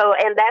know, so,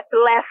 and that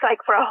lasts like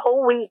for a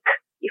whole week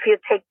if you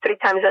take 3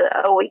 times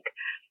a week,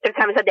 3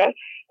 times a day.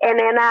 And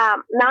then,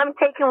 now I'm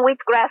taking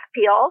wheatgrass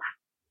pills.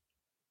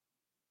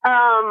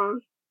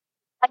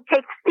 I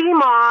take sea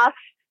moss,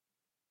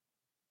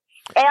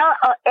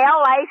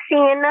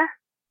 L-lysine.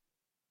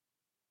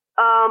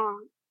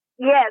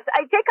 Yes,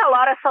 I take a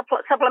lot of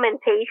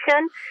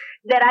supplementation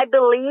that I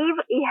believe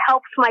it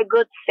helps my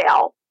good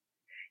cell.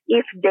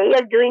 If they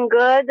are doing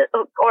good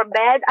or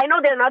bad, I know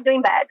they're not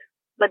doing bad,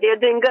 but they're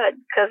doing good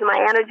because my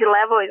energy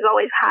level is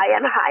always high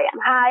and high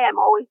and high. I'm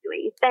always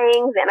doing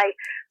things, and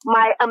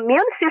my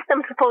immune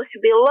system is supposed to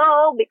be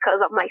low because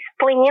of my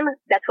spleen.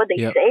 That's what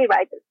they say,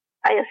 right?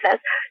 Science says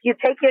you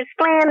take your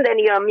spleen, then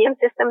your immune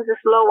system is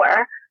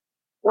lower.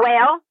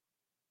 Well,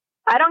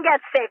 I don't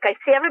get sick. I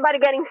see everybody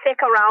getting sick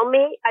around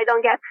me. I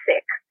don't get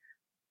sick.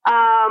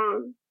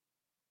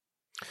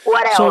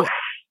 What else? So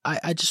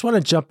I just want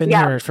to jump in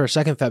here for a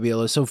second,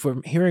 Fabiola. So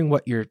from hearing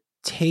what you're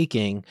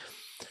taking,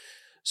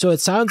 so it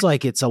sounds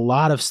like it's a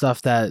lot of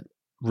stuff that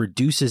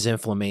reduces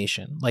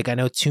inflammation. Like I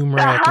know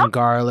turmeric and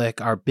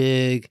garlic are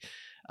big.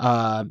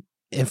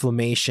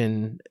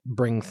 Inflammation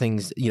bring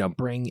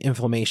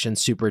inflammation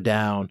super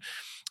down.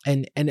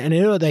 And I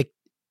know like,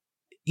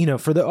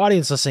 for the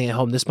audience listening at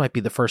home, this might be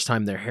the first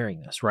time they're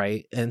hearing this,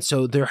 right? And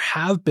so there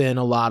have been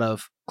a lot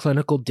of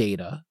clinical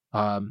data.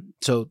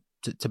 So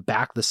to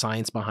back the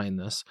science behind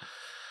this,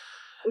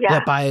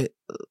 that by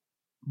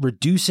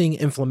reducing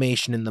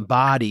inflammation in the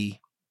body,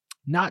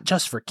 not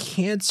just for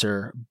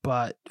cancer,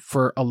 but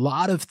for a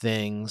lot of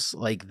things,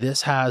 like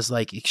this has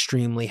like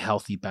extremely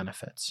healthy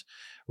benefits,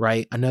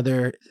 right?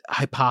 Another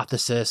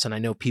hypothesis, and I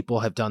know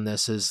people have done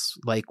this, is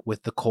like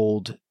with the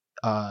cold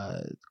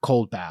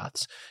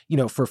baths,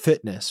 for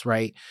fitness,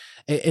 right?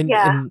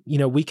 And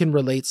we can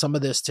relate some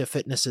of this to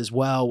fitness as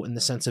well in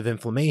the sense of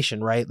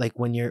inflammation, right? Like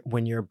when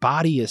your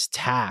body is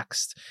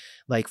taxed,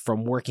 like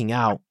from working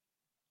out,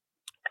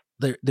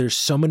 there's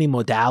so many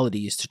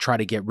modalities to try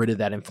to get rid of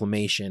that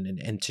inflammation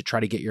and to try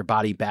to get your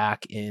body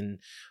back in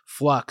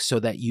flux so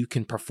that you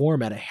can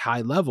perform at a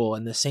high level.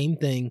 And the same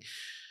thing,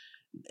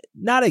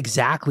 not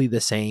exactly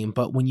the same,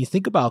 but when you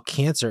think about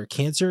cancer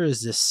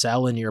is this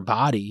cell in your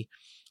body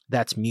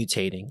that's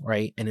mutating,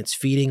 right? And it's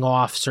feeding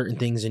off certain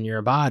things in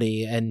your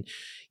body. And,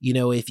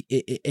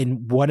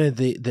 and one of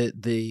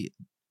the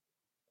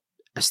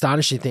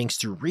astonishing things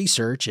through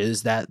research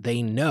is that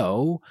they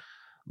know,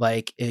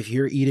 like if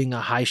you're eating a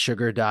high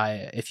sugar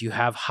diet, if you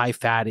have high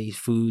fatty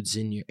foods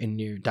in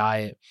your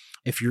diet,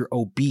 if you're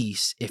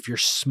obese, if you're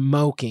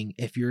smoking,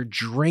 if you're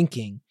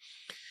drinking,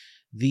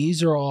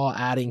 these are all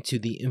adding to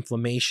the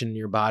inflammation in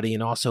your body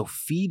and also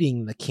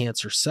feeding the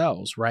cancer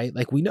cells, right?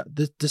 Like we know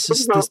this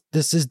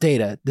is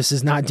data. This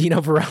is not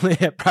Dino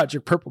Verrelli at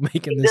Project Purple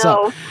making this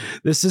up.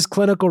 This is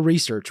clinical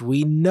research.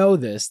 We know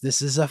this.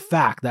 This is a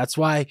fact. That's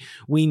why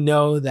we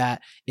know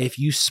that if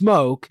you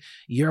smoke,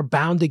 you're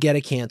bound to get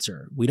a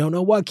cancer. We don't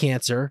know what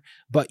cancer,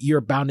 but you're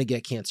bound to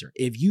get cancer.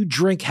 If you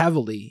drink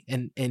heavily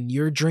and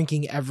you're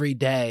drinking every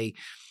day,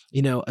 a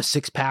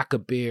 6-pack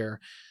of beer,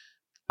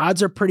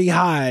 odds are pretty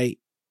high.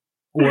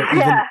 Or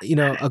even,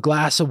 a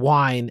glass of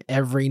wine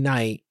every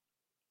night.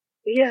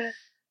 Yeah.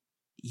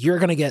 You're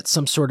going to get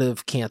some sort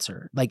of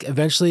cancer. Like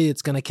eventually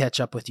it's going to catch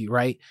up with you,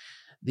 right?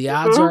 The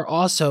odds are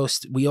also,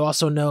 we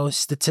also know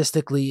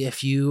statistically,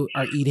 if you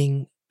are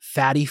eating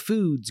fatty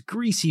foods,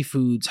 greasy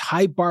foods,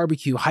 high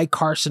barbecue, high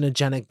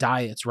carcinogenic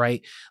diets,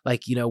 right?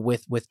 Like,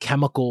 with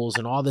chemicals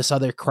and all this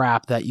other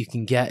crap that you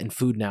can get in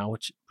food now,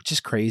 which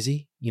is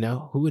crazy.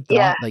 Who would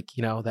thought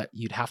that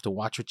you'd have to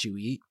watch what you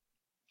eat?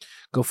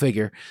 Go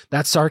figure.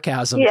 That's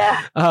sarcasm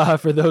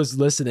for those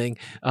listening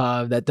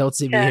that don't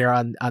see me here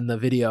on the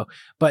video.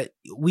 But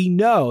we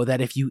know that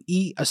if you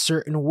eat a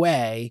certain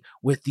way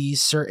with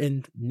these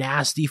certain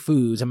nasty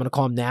foods, I'm going to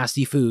call them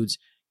nasty foods,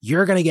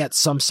 you're going to get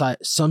some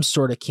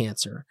sort of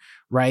cancer,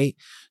 right?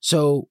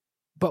 So,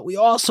 but we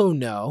also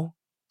know,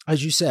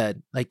 as you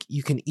said, like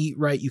you can eat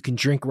right, you can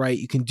drink right,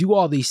 you can do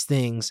all these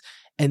things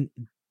and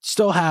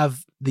still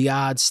have the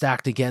odds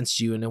stacked against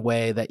you in a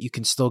way that you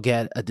can still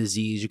get a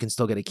disease, you can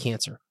still get a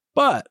cancer.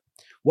 But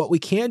what we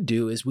can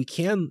do is we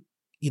can,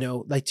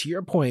 like to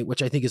your point,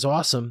 which I think is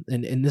awesome.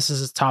 And this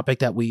is a topic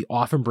that we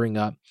often bring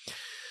up.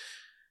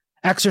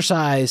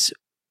 Exercise.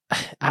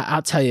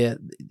 I'll tell you,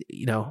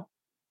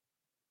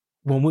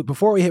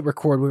 before we hit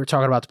record, we were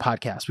talking about the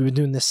podcast. We've been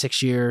doing this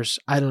 6 years.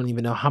 I don't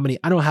even know how many,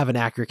 I don't have an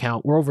accurate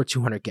count. We're over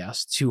 200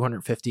 guests,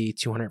 250,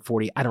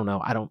 240. I don't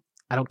know. I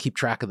don't keep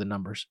track of the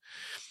numbers.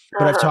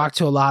 but I've talked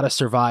to a lot of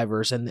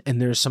survivors, and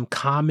there's some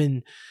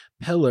common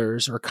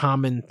pillars or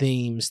common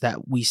themes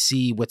that we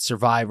see with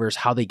survivors,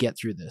 how they get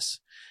through this.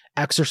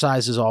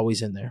 Exercise is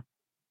always in there,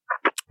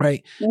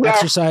 right? Yes.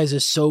 Exercise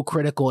is so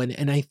critical.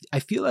 And I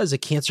feel as a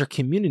cancer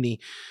community,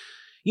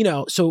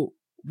 so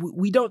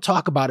we don't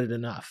talk about it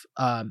enough.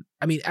 I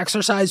mean,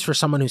 exercise for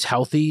someone who's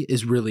healthy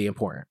is really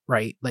important,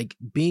 right? Like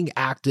being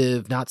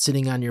active, not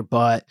sitting on your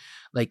butt.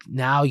 Like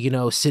now,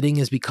 sitting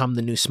has become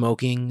the new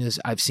smoking, as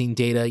I've seen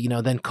data,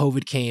 then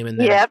COVID came, and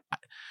then Yep.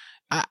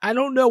 I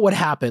don't know what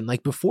happened.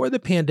 Like before the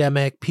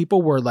pandemic,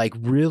 people were like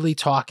really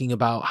talking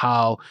about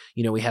how,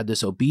 we had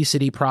this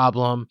obesity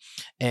problem,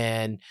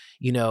 and,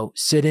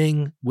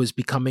 sitting was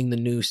becoming the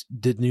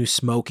new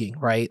smoking,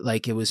 right?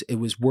 Like it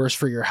was worse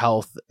for your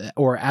health,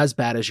 or as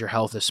bad as your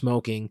health as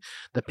smoking.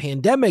 The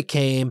pandemic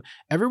came,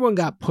 everyone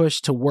got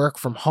pushed to work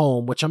from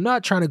home, which I'm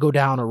not trying to go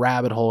down a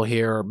rabbit hole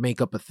here or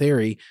make up a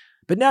theory,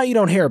 but now you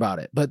don't hear about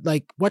it. But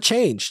like, what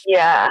changed?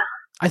 Yeah.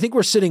 I think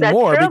we're sitting That's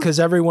more true. because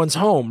everyone's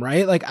home,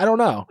 right? Like, I don't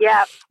know.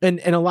 Yeah. And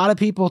a lot of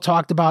people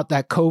talked about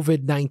that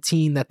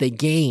COVID-19 that they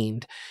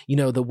gained,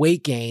 the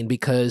weight gain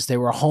because they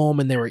were home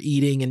and they were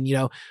eating, and,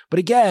 but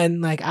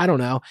again, like, I don't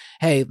know.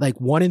 Hey, like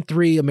 1 in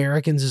 3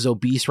 Americans is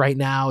obese right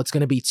now. It's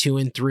going to be 2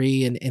 in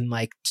 3 in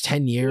like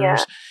 10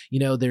 years.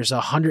 Yeah. There's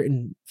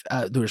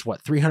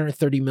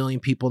 330 million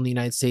people in the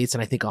United States,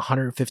 and I think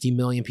 150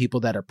 million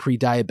people that are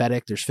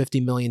pre-diabetic. There's 50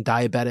 million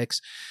diabetics,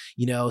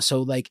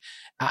 so like,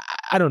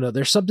 I don't know.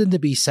 There's something to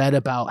be said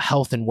about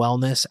health and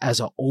wellness as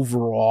an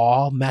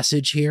overall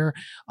message here.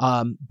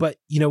 But,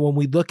 when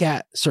we look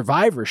at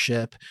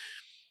survivorship,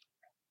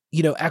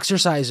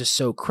 exercise is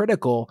so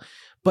critical.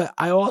 But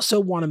I also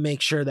want to make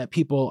sure that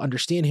people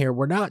understand here,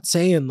 we're not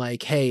saying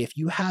like, hey, if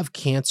you have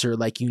cancer,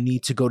 like you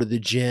need to go to the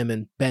gym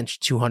and bench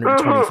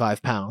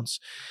 225 pounds.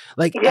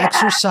 Like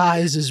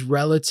exercise is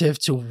relative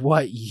to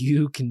what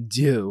you can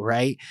do,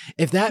 right?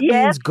 If that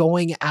means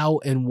going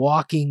out and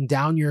walking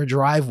down your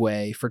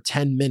driveway for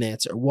 10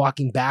 minutes, or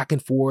walking back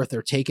and forth,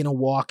 or taking a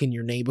walk in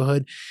your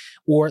neighborhood,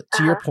 or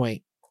to your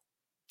point,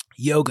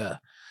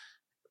 yoga,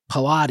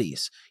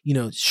 Pilates,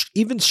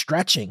 even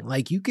stretching,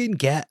 like you can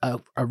get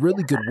a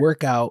really good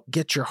workout,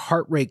 get your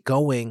heart rate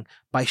going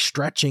by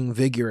stretching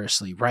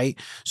vigorously, right?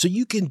 So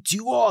you can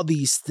do all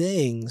these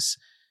things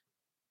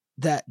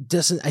that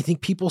doesn't, I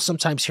think people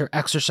sometimes hear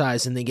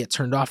exercise and they get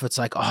turned off. It's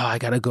like, oh, I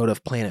got to go to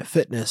Planet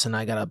Fitness and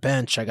I got to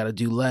bench, I got to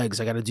do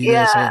legs, I got to do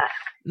this.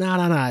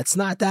 No, it's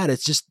not that.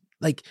 It's just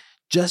like,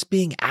 just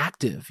being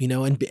active,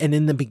 and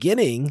in the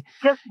beginning,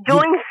 just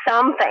doing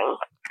something.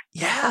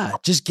 Yeah,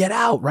 just get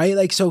out, right?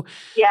 Like, so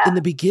in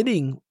the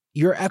beginning,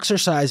 your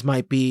exercise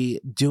might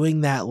be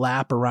doing that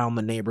lap around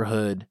the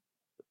neighborhood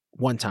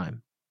one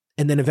time.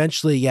 And then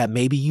eventually,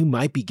 maybe you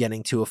might be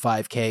getting to a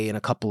 5K in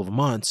a couple of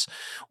months.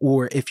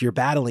 Or if you're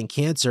battling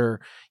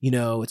cancer,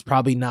 it's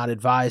probably not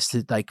advised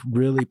to like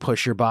really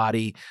push your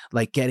body,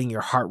 like getting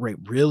your heart rate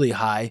really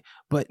high.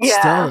 But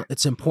still,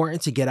 it's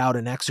important to get out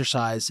and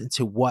exercise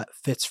into what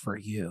fits for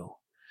you.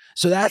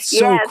 So that's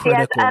so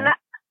critical. And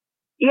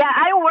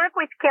I work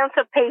with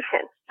cancer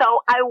patients, so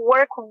I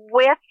work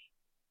with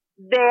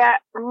their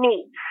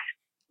needs,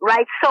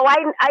 right? So I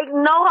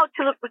know how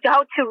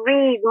to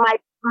read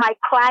my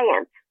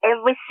clients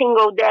every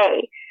single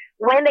day.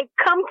 When they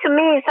come to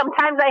me,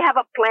 sometimes I have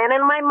a plan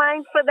in my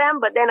mind for them,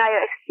 but then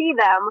I see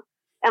them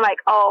and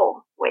like,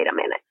 oh, wait a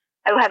minute,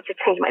 I will have to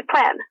change my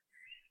plan.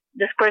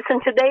 This person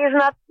today is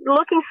not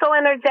looking so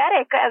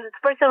energetic as this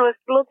person was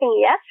looking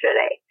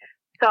yesterday.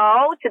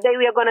 So today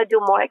we are going to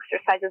do more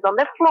exercises on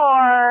the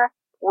floor,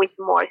 with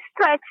more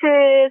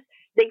stretches.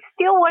 They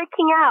still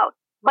working out.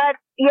 But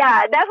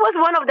that was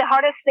one of the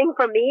hardest things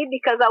for me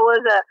because I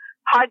was a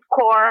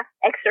hardcore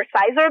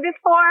exerciser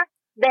before.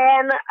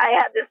 Then I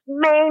had this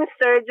main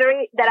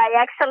surgery that I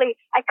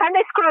kind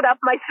of screwed up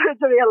my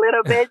surgery a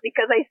little bit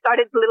because I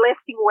started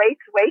lifting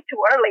weights way too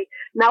early.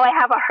 Now I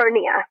have a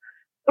hernia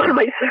on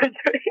my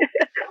surgery.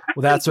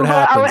 Well, that's what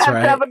happens,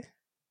 right?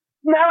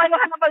 Now I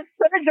don't have a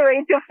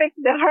surgery to fix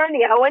the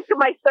hernia. I went to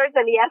my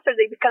surgeon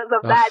yesterday because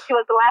of that. She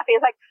was laughing.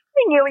 It's like,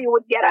 I knew you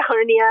would get a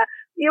hernia.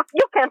 You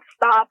can't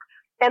stop.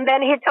 And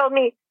then he told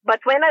me, but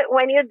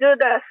when you do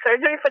the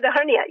surgery for the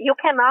hernia, you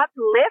cannot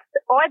lift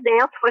or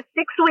dance for 6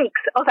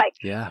 weeks. I was like,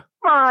 come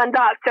on,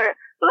 doctor,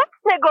 let's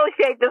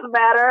negotiate this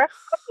better.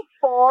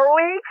 4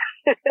 weeks.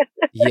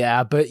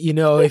 Yeah, but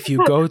if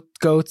you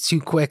go too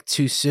quick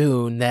too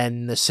soon,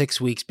 then the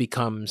 6 weeks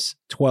becomes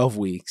 12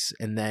 weeks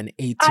and then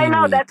 18 I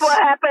know weeks. That's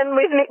what happened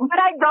with me, but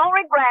I don't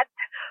regret.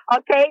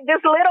 Okay, this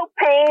little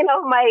pain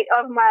of my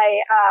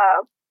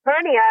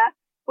hernia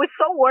was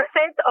so worth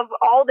it of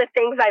all the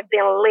things I've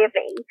been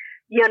living,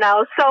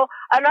 So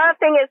another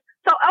thing is,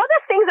 all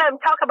the things I'm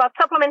talking about,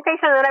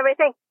 supplementation and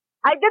everything,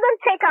 I didn't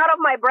take out of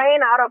my brain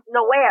out of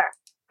nowhere.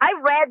 I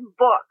read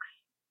books.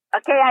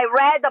 Okay, I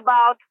read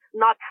about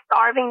not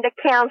starving the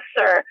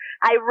cancer.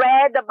 I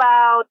read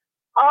about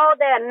all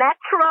the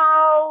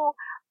natural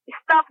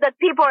stuff that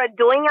people are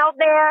doing out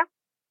there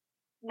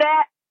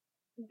that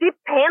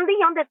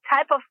depending on the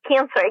type of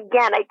cancer,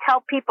 again, I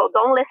tell people,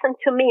 don't listen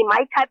to me.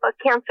 My type of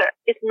cancer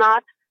is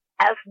not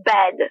as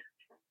bad.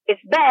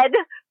 It's bad,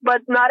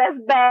 but not as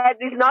bad.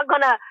 It's not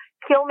going to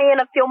kill me in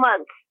a few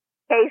months.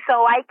 Okay,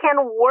 so I can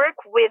work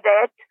with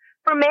it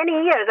for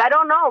many years. I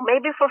don't know,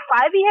 maybe for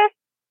 5 years,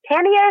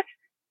 10 years,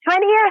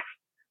 20 years.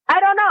 I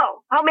don't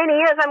know how many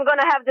years I'm going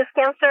to have this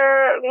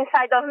cancer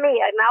inside of me.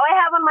 And now I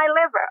have on my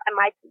liver. I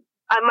might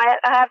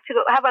have to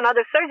have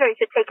another surgery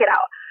to take it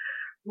out.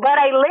 But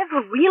I live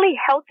really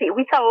healthy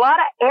with a lot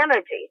of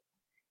energy,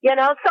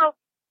 so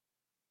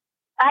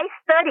I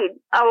studied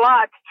a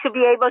lot to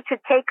be able to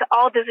take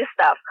all this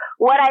stuff.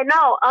 What I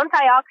know,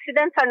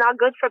 antioxidants are not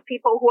good for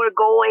people who are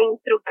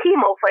going through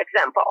chemo, for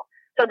example.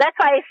 So that's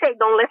why I say,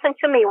 don't listen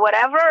to me.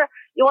 Whatever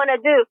you want to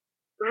do,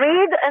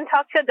 read and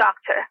talk to a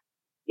doctor,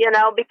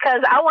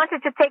 because I wanted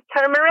to take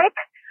turmeric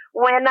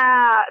when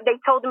they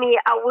told me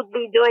I would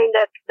be doing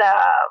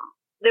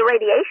the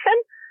radiation.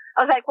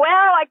 I was like,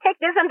 well, I take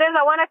this and this.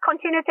 I want to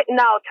continue to.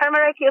 No,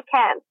 turmeric you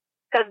can,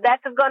 because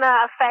that's going to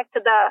affect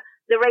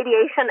the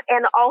radiation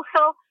and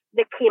also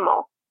the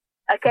chemo.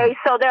 Okay,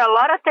 so there are a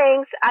lot of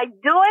things. I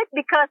do it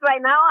because right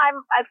now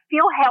I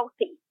feel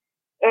healthy,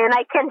 and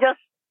I can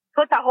just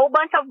put a whole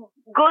bunch of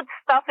good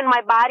stuff in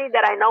my body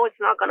that I know it's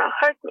not going to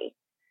hurt me.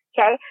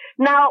 Okay.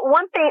 Now,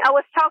 one thing I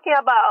was talking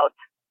about,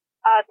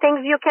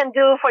 things you can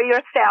do for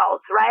your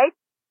cells, right?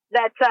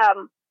 That's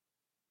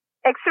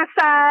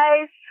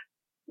exercise,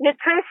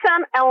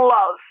 nutrition, and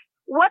love.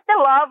 What the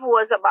love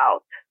was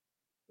about?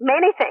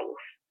 Many things.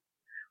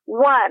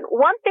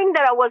 One thing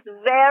that I was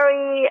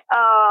very,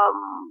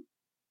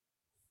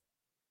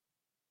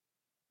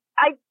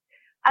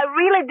 I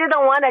really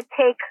didn't want to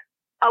take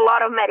a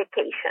lot of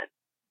medication.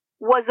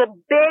 Was a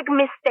big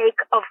mistake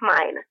of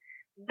mine.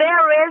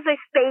 There is a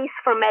space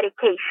for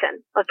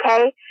medication,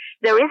 okay?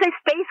 There is a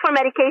space for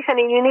medication,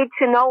 and you need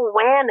to know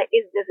when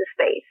is this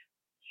space.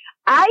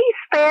 I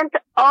spent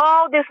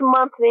all this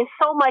month in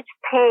so much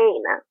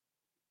pain,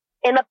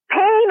 and the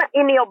pain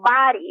in your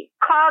body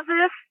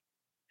causes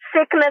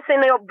sickness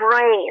in your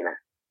brain.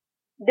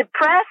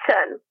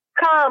 Depression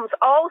comes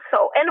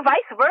also, and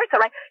vice versa,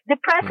 right?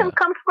 Depression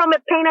comes from a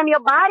pain in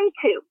your body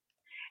too.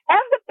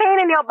 As the pain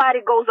in your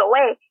body goes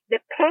away, the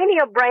pain in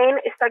your brain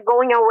starts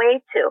going away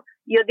too.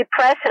 Your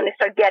depression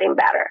starts getting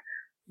better.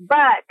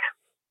 But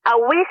I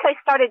wish I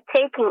started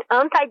taking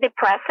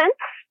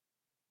antidepressants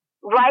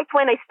right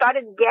when I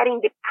started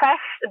getting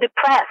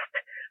depressed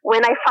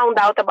when I found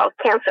out about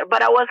cancer.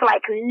 But I was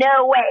like,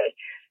 no way,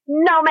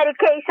 no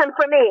medication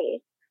for me.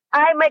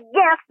 I'm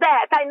against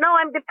that. I know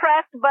I'm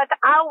depressed, but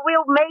I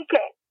will make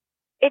it.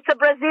 It's a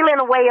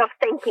Brazilian way of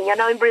thinking.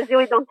 In Brazil,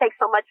 we don't take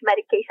so much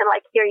medication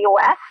like here in the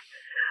U.S.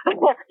 And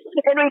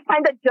we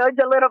kind of judge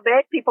a little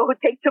bit people who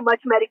take too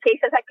much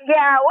medication. It's like,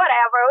 yeah,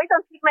 whatever. We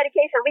don't take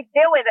medication. We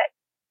deal with it.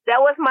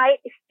 That was my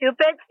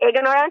stupid,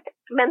 ignorant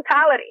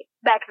mentality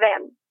back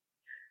then.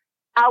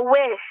 I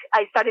wish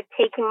I started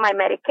taking my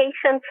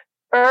medications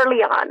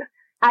early on.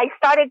 I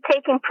started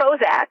taking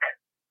Prozac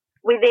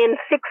within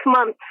 6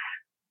 months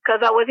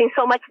because I was in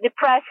so much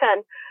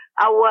depression.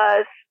 I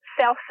was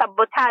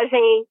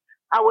self-sabotaging.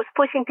 I was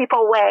pushing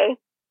people away.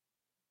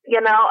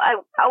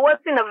 I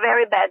was in a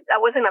very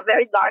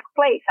dark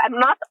place. I'm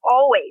not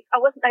always,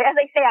 as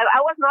I say, I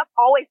was not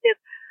always this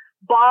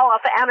ball of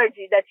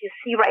energy that you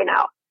see right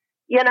now.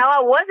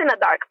 I was in a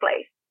dark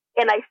place,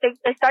 and I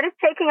started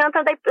taking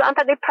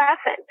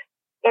antidepressant,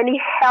 and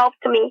it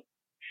helped me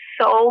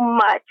so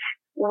much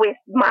with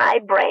my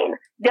brain.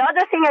 The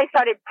other thing I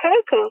started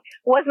taking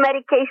was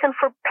medication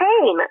for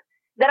pain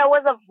that I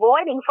was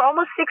avoiding for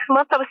almost 6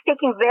 months. I was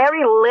taking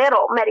very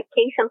little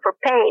medication for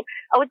pain.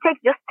 I would take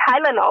just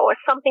Tylenol or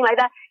something like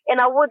that, and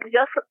I would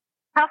just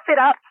tough it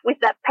up with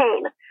that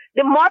pain.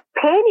 The more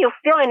pain you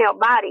feel in your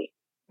body,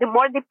 the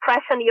more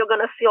depression you're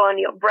going to feel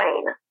in your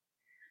brain.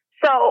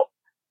 So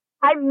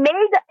I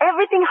made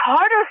everything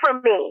harder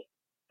for me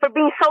for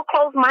being so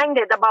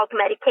close-minded about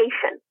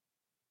medication.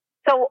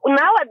 So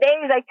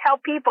nowadays I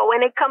tell people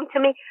when they come to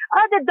me,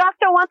 the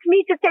doctor wants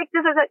me to take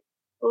this. I say,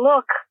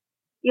 look,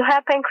 you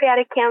have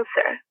pancreatic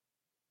cancer.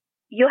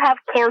 You have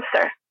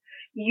cancer.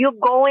 You're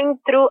going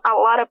through a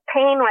lot of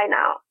pain right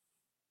now.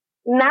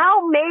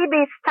 Now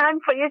maybe it's time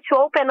for you to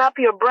open up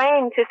your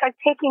brain to start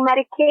taking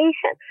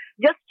medication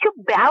just to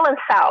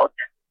balance out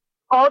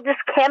all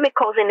these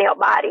chemicals in your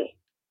body.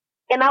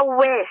 And I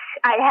wish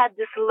I had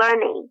this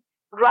learning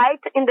right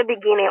in the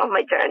beginning of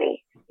my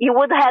journey. It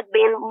would have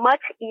been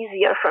much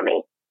easier for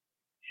me.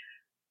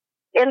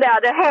 On the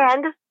other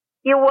hand,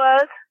 it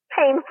was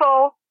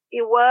painful.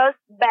 It was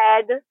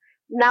bad.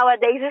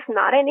 Nowadays, it's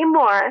not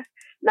anymore.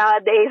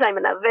 Nowadays, I'm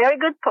in a very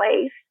good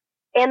place.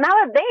 And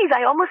nowadays,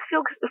 I almost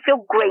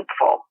feel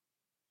grateful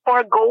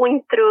for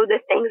going through the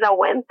things I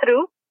went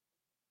through.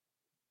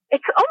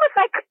 It's almost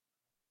like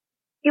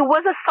it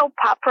was a soap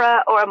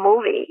opera or a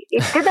movie.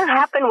 It didn't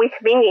happen with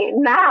me.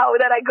 Now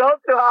that I go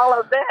through all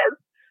of this,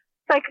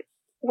 it's like,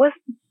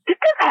 did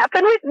this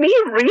happen with me?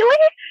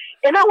 Really?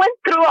 And I went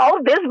through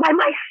all this by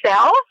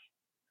myself?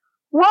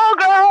 Whoa,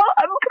 girl,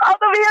 I'm proud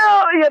of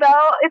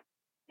you.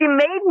 It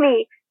made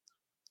me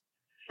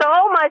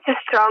so much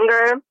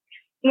stronger.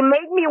 It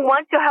made me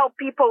want to help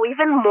people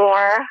even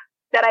more.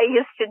 that I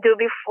used to do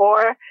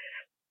before.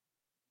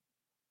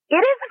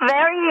 It is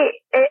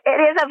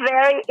a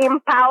very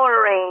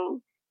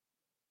empowering,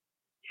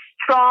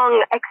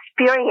 strong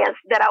experience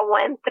that I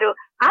went through.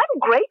 I'm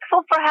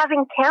grateful for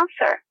having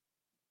cancer.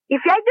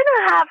 If I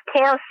didn't have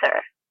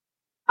cancer,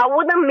 I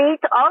wouldn't meet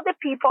all the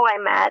people I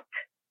met.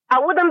 I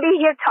wouldn't be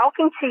here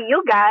talking to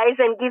you guys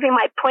and giving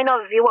my point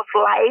of view of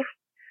life.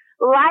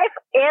 Life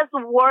is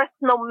worth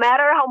no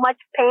matter how much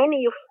pain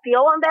you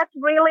feel on that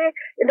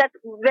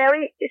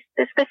very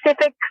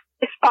specific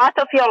spot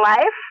of your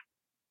life.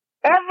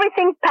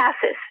 Everything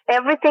passes.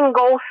 Everything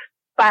goes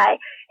by.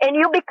 And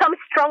you become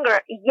stronger.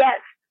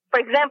 Yes. For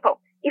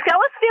example, if I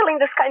was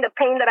feeling this kind of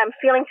pain that I'm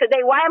feeling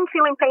today, why I'm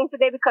feeling pain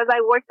today? Because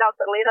I worked out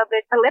a little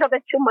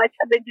bit too much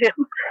at the gym.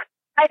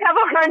 I have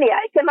a hernia.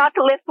 I cannot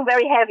lift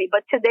very heavy,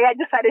 but today I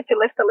decided to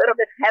lift a little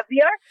bit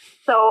heavier.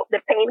 So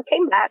the pain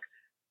came back,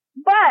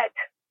 but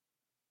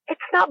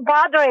it's not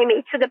bothering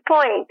me to the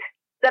point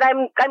that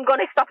I'm going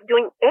to stop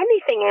doing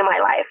anything in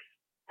my life.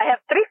 I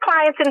have 3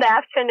 clients in the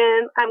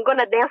afternoon. I'm going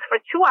to dance for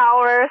 2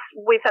 hours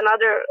with an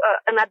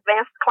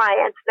advanced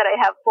client that I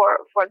have for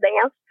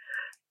dance.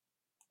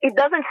 It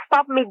doesn't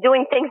stop me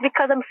doing things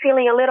because I'm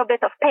feeling a little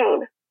bit of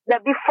pain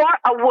that before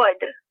I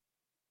would.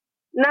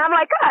 Now I'm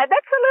like,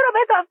 that's a little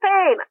bit of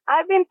pain.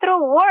 I've been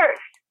through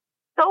worse.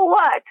 So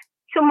what?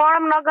 Tomorrow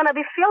I'm not going to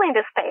be feeling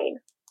this pain.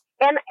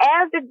 And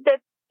as the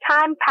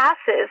time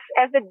passes,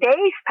 as the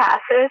days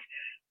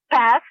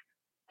pass,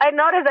 I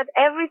notice that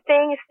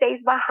everything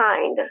stays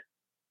behind,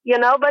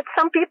 but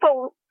some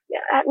people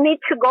need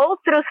to go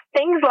through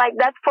things like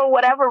that for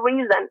whatever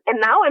reason. And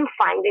now I'm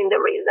finding the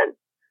reason.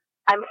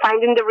 I'm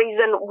finding the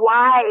reason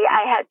why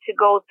I had to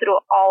go through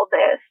all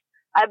this.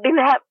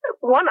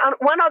 One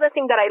other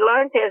thing that I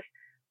learned is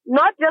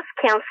not just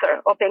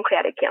cancer or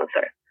pancreatic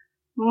cancer.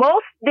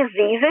 Most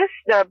diseases,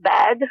 they're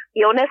bad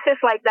illnesses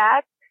like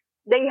that.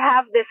 They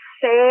have the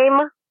same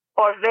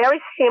or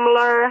very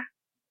similar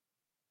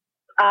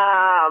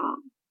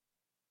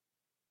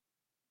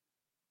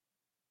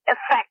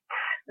effects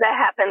that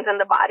happens in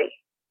the body,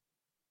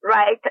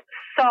 right?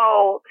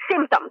 So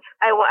symptoms.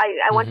 I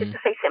wanted to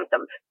say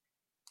symptoms.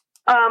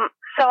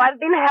 So I've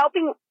been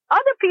helping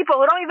other people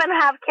who don't even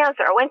have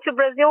cancer. I went to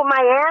Brazil.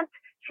 My aunt,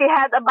 she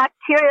had a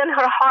bacteria in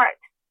her heart,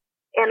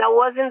 and I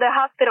was in the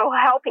hospital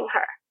helping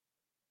her.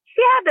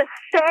 She had the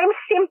same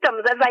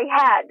symptoms as I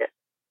had,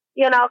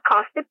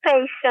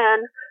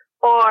 constipation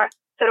or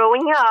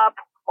throwing up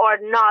or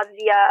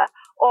nausea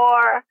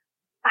or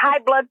high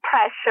blood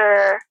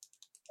pressure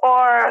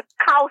or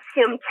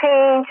calcium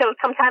change, or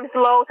sometimes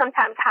low,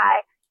 sometimes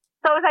high.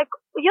 So it's like,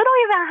 you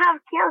don't even have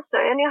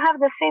cancer and you have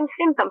the same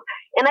symptoms.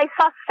 And I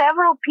saw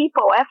several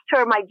people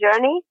after my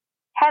journey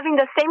having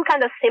the same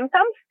kind of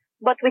symptoms,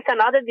 but with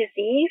another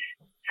disease.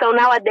 So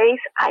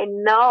nowadays I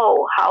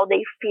know how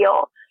they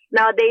feel.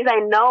 Nowadays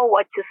I know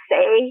what to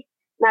say.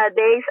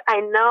 Nowadays I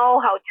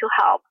know how to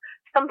help.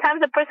 Sometimes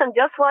the person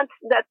just wants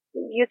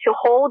you to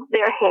hold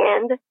their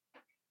hand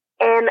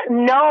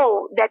and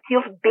know that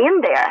you've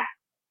been there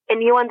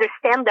and you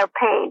understand their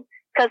pain.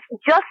 Because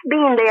just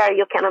being there,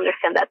 you can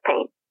understand that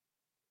pain.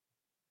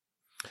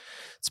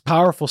 It's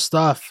powerful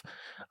stuff.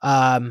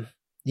 And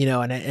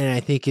I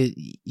think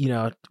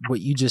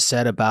what you just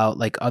said about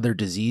like other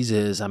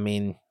diseases, I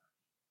mean,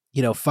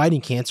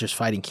 fighting cancer is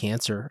fighting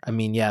cancer. I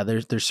mean, yeah,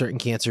 there's certain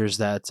cancers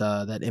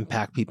that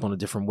impact people in a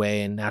different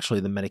way. And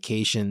naturally the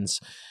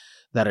medications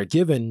that are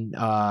given,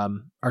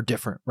 are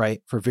different,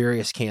 right? For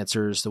various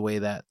cancers, the way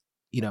that,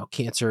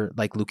 cancer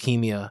like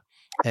leukemia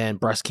and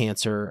breast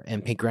cancer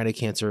and pancreatic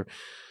cancer,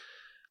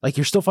 like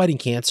you're still fighting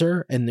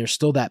cancer, and there's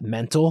still that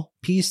mental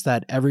piece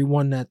that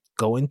everyone that's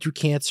going through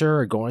cancer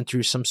or going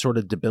through some sort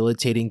of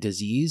debilitating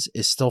disease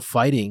is still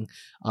fighting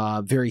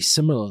very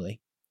similarly.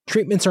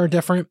 Treatments are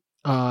different,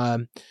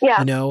 and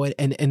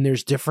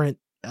there's different,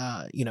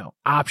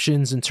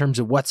 options in terms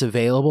of what's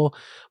available.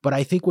 But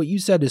I think what you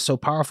said is so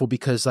powerful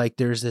because like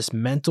there's this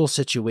mental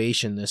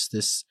situation,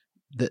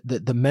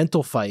 the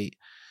mental fight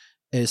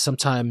is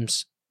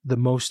sometimes the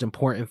most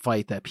important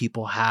fight that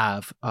people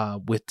have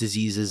with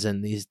diseases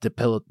and these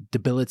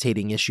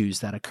debilitating issues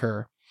that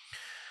occur.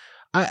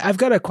 I've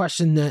got a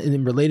question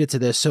related to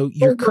this. So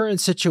your current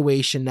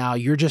situation now,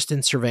 you're just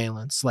in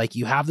surveillance. Like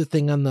you have the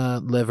thing on the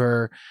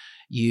liver.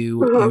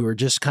 You are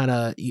just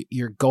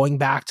you're going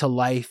back to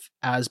life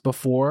as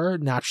before.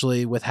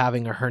 Naturally, with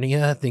having a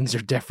hernia, things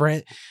are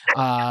different.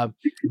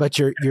 But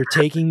you're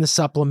taking the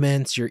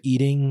supplements. You're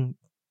eating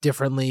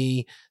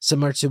differently,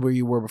 similar to where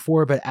you were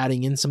before, but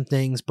adding in some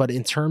things. But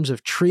in terms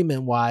of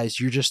treatment wise,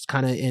 you're just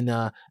kind of in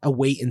a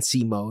wait and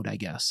see mode, I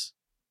guess.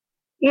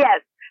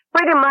 Yes,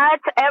 pretty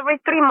much every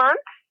 3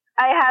 months,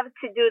 I have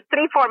to do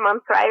 3-4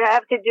 months, right? I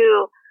have to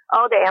do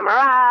all the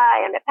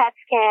MRI and the PET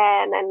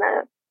scan,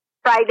 and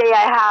Friday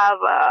I have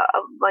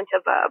a bunch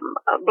of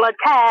blood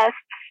tests.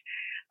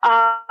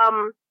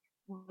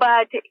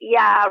 But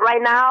yeah,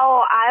 right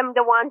now I'm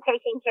the one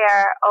taking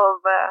care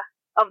of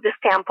the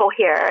sample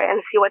here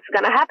and see what's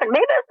going to happen.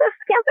 Maybe this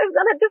cancer is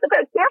going to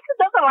disappear. Cancer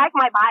doesn't like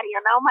my body,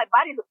 My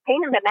body's a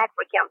pain in the neck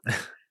for cancer.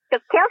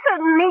 Because cancer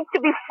needs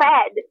to be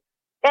fed.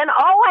 And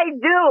all I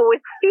do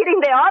is feeding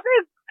the other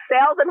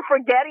cells and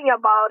forgetting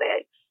about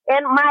it.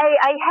 And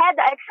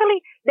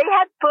they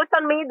had put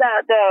on me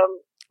the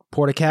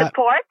Portacat? the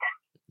port.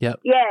 Yep.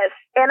 Yes.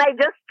 And I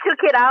just took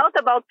it out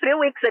about 3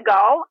 weeks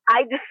ago.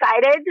 I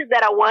decided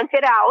that I want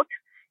it out.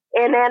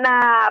 And then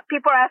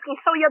people are asking,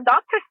 so your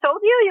doctor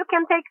told you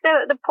can take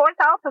the port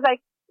out? I was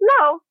like,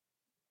 no.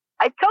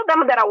 I told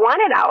them that I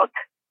want it out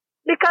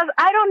because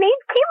I don't need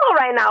chemo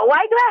right now.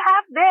 Why do I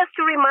have this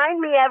to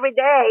remind me every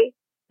day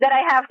that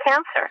I have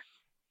cancer?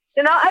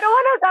 I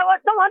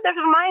don't want this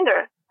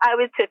reminder. I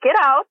will take it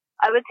out.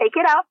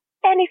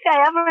 And if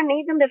I ever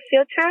need in the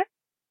future,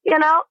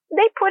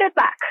 they put it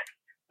back.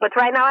 But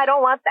right now I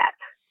don't want that.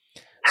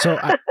 So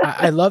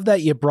I love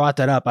that you brought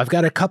that up. I've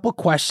got a couple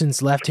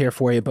questions left here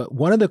for you, but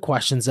one of the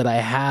questions that I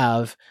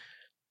have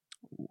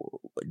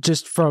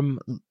just from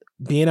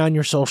being on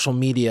your social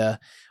media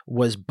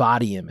was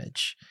body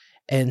image.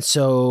 And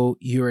so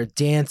you're a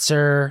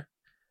dancer,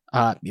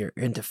 you're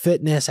into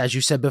fitness, as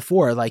you said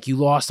before, like you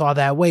lost all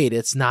that weight.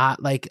 It's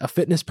not like a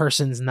fitness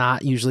person's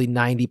not usually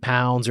 90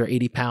 pounds or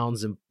 80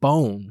 pounds of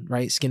bone,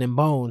 right? Skin and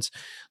bones.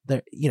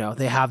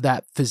 They have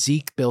that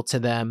physique built to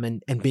them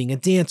and being a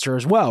dancer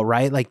as well,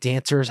 right? Like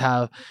dancers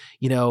have,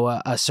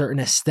 a certain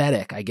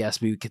aesthetic, I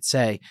guess we could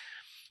say.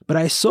 But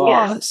I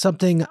saw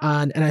something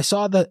and I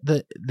saw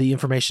the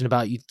information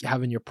about you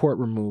having your port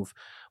removed,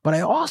 but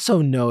I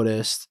also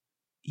noticed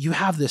you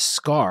have this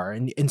scar.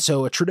 And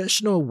so a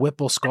traditional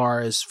Whipple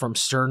scar is from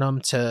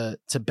sternum to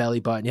belly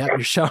button. Yep,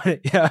 you're showing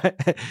it. Yeah.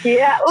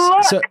 Yeah.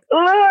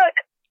 Look.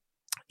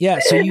 Yeah.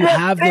 So you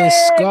have this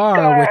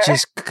scar, which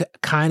is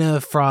kind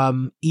of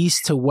from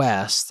east to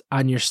west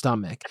on your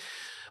stomach.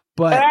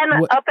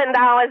 And up and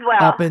down as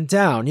well. Up and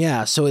down,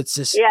 yeah. So it's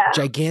this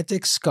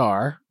gigantic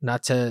scar,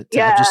 not to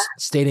just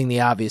stating the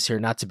obvious here,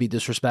 not to be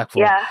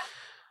disrespectful. Yeah.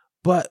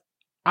 But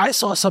I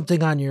saw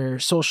something on your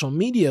social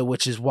media,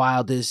 which is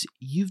wild, is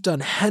you've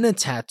done henna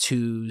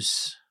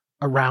tattoos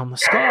around the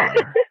scar.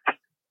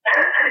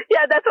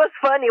 Yeah, that was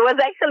funny. It was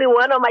actually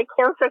one of my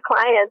cancer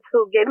clients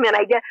who gave me an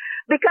idea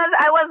because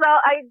I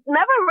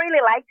never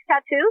really liked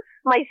tattoos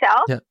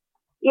myself. Yeah.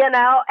 And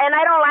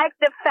I don't like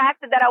the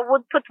fact that I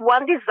would put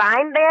one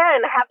design there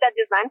and have that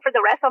design for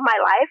the rest of my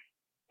life.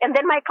 And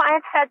then my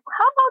client said,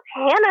 how about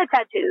henna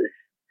tattoos?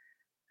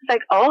 It's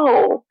like,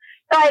 oh.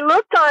 So I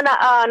looked on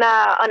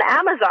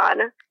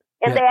Amazon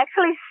and they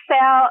actually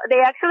sell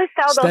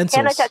those stencils.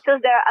 henna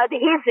tattoos. They're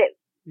adhesive.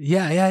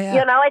 Yeah.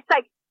 It's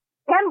like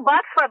 $10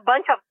 for a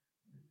bunch of.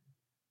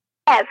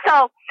 Yeah.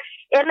 So,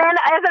 and then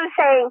as I was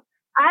saying,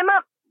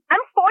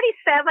 I'm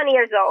 47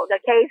 years old.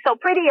 Okay. So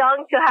pretty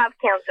young to have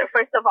cancer,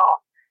 first of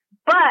all.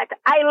 But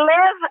I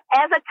live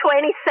as a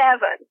 27,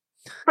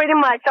 pretty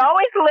much.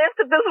 Always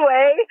lived this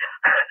way.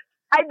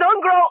 I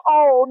don't grow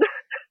old.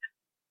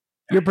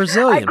 You're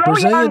Brazilian. I grow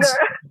younger.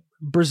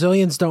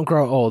 Brazilians don't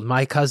grow old.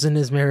 My cousin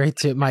is married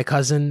to my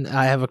cousin.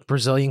 I have a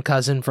Brazilian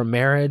cousin from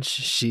marriage.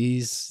 She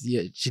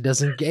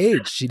doesn't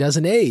age. She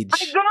doesn't age.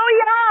 I grow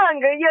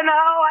young.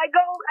 I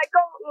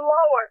go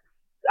lower.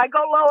 I go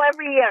low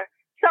every year.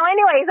 So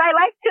anyways, I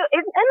like to,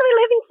 and we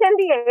live in San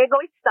Diego.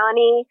 It's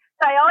sunny.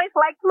 So I always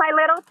liked my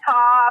little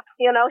top,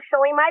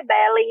 showing my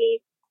belly.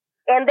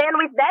 And then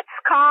with that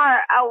scar,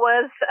 I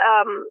was,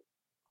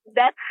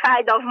 that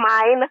side of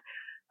mine,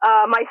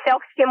 my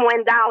self-esteem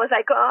went down. I was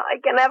like, oh, I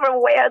can never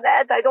wear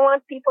that. I don't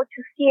want people to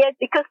see it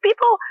because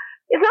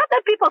it's not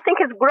that people think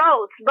it's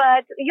gross,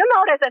 but you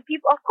notice that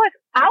people, of course,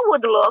 I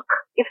would look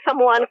if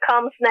someone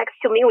comes next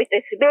to me with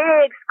this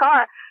big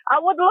scar, I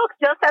would look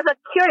just as a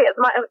curious.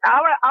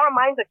 Our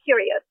minds are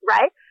curious,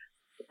 right?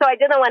 So I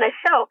didn't want to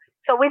show.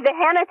 So with the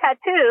henna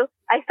tattoo,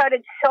 I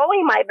started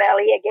showing my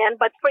belly again,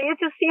 but for you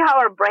to see how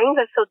our brains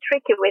are so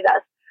tricky with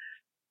us,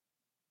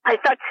 I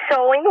start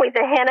showing with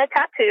the henna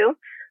tattoo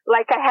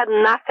like I had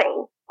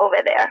nothing over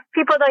there.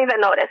 People don't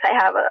even notice I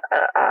have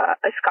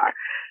a scar.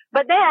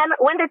 But then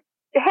when the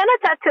henna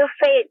tattoo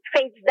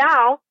fades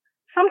down,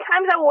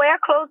 sometimes I wear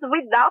clothes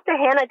without the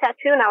henna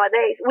tattoo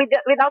nowadays,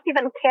 without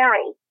even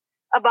caring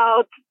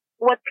about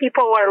what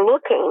people are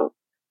looking,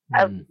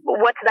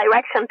 what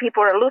direction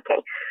people are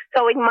looking.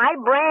 So in my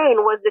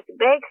brain was this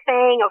big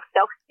thing of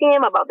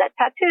self-esteem about that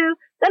tattoo.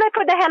 Then I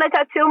put the henna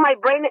tattoo, my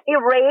brain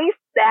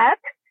erased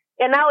that.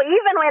 And now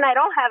even when I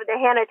don't have the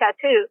henna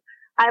tattoo,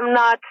 I'm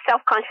not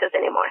self-conscious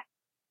anymore,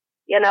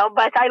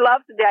 but I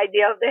loved the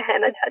idea of the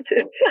henna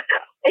tattoo.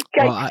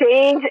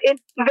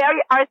 It's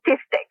very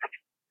artistic.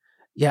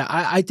 Yeah,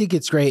 I think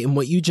it's great. And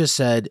what you just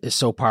said is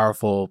so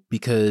powerful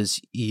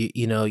because,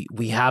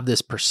 we have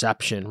this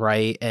perception,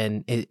 right?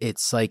 And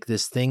it's like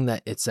this thing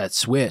it's that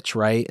switch,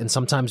 right? And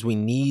sometimes we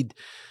need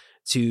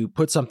to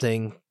put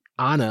something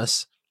on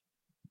us.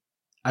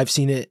 I've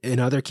seen it in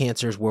other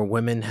cancers where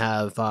women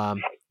have,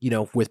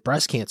 with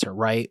breast cancer,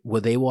 right?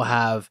 Where they will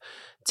have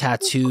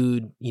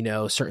tattooed,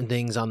 certain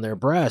things on their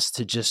breast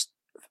to just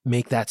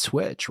make that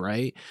switch,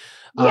 right?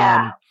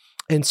 Yeah.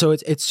 And so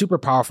it's super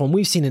powerful. And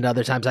we've seen it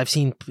other times. I've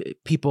seen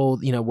people,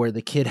 where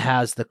the kid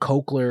has the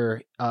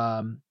cochlear,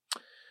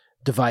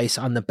 device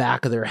on the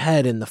back of their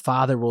head, and the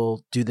father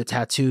will do the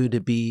tattoo to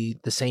be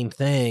the same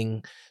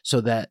thing,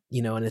 so that,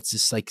 and it's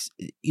just like,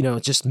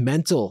 it's just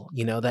mental,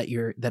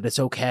 that it's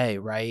okay.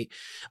 Right.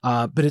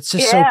 But it's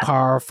just so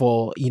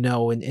powerful,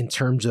 in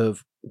terms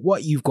of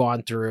what you've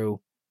gone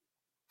through,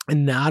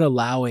 and not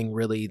allowing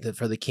really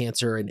for the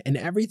cancer and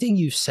everything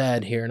you've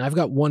said here. And I've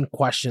got one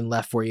question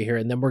left for you here,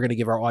 and then we're going to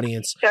give our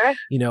audience,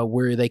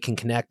 where they can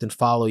connect and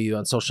follow you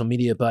on social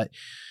media. But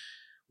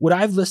what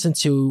I've listened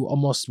to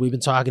we've been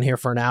talking here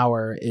for an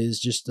hour, is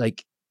just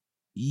like,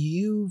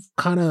 you've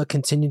kind of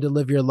continued to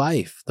live your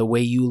life the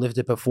way you lived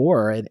it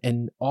before,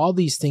 and all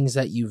these things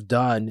that you've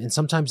done. And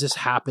sometimes this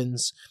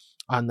happens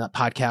on the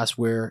podcast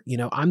where,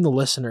 I'm the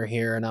listener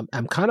here, and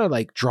I'm kind of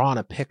like drawing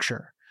a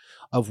picture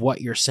of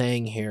what you're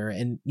saying here.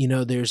 And,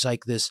 there's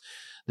like this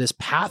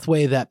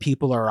pathway that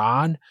people are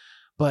on,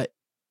 but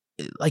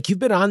like, you've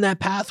been on that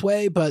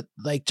pathway, but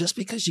like, just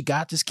because you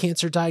got this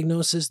cancer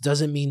diagnosis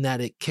doesn't mean that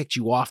it kicked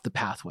you off the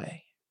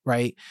pathway.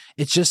 Right.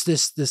 It's just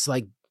this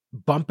like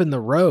bump in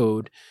the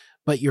road,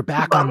 but you're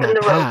back on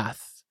that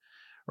path.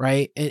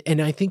 Right.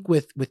 And I think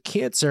with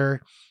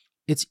cancer,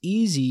 it's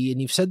easy. And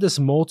you've said this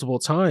multiple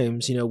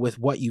times, with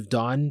what you've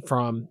done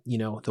from,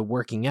 the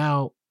working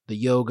out, the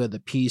yoga, the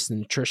peace, the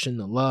nutrition,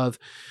 the love,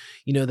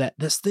 that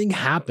this thing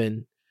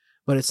happened,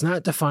 but it's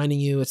not defining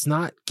you. It's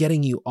not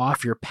getting you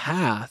off your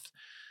path,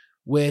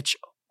 which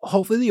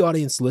hopefully the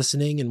audience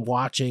listening and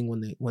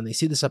watching, when they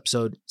see this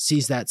episode,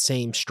 sees that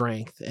same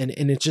strength. And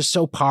it's just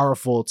so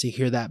powerful to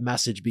hear that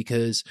message,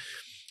 because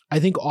I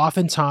think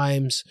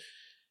oftentimes,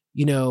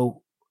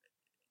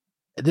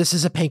 this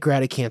is a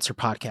pancreatic cancer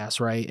podcast,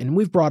 right? And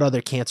we've brought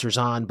other cancers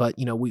on, but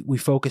we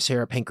focus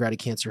here at pancreatic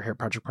cancer here at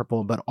Project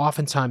Purple. But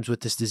oftentimes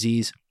with this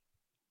disease,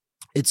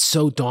 it's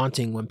so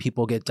daunting when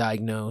people get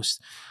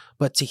diagnosed.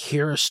 But to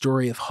hear a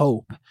story of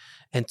hope,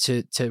 and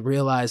to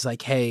realize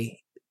like, hey,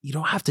 you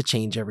don't have to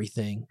change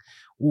everything,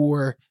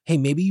 or hey,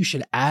 maybe you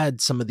should add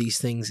some of these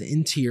things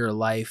into your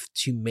life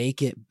to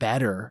make it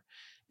better,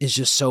 is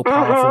just so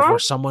powerful for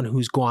someone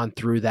who's gone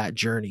through that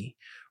journey,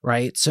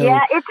 right? So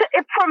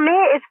it's for me,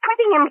 it's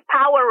pretty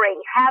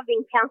empowering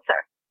having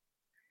cancer.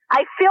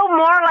 I feel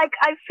more like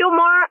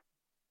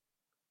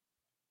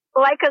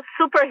a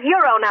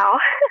superhero now.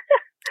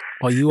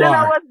 Well, you than are.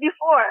 I was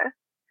before.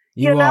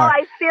 You are.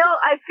 I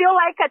feel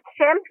like a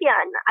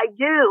champion. I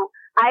do.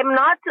 I'm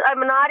not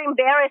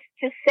embarrassed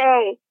to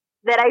say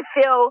that I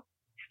feel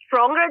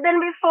stronger than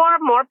before,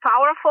 more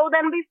powerful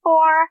than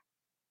before.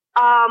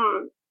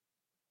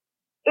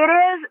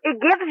 It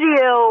gives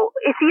you,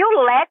 if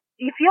you let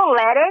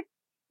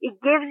it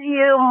gives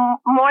you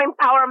more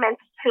empowerment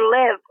to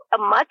live a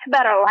much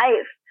better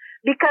life.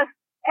 Because,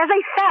 as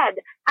I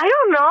said, I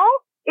don't know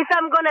if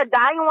I'm going to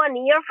die in 1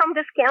 year from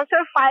this cancer,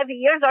 5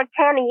 years or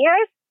 10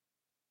 years,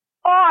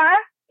 or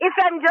if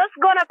I'm just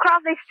going to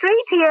cross the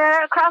street here,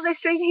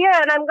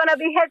 and I'm going to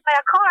be hit by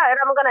a car and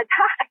I'm going to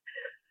die.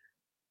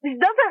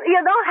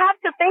 You don't have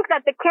to think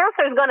that the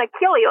cancer is going to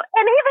kill you.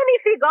 And even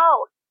if it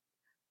goes,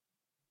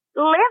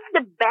 live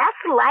the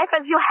best life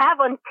as you have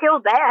until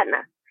then.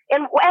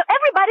 And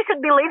everybody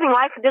should be living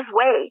life this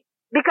way.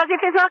 Because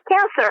if it's not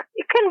cancer,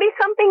 it can be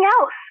something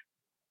else.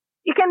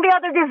 It can be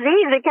other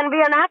disease. It can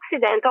be an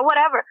accident or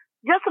whatever.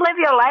 Just live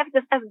your life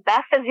as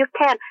best as you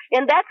can.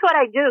 And that's what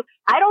I do.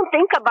 I don't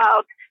think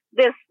about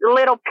this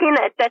little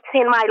peanut that's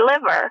in my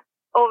liver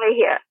over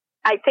here.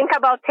 I think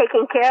about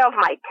taking care of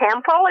my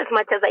temple as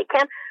much as I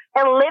can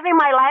and living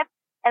my life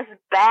as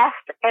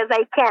best as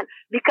I can.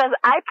 Because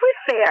I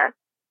prefer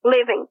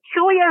living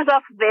 2 years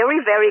of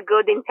very, very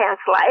good,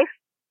 intense life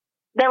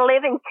than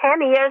living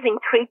 10 years in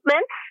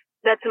treatments.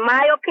 That's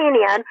my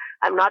opinion.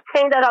 I'm not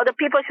saying that other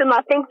people should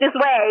not think this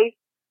way.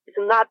 It's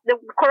not the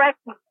correct,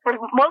 for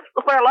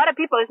a lot of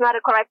people, it's not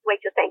a correct way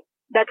to think.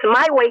 That's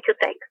my way to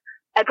think.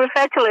 I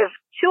prefer to live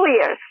 2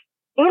 years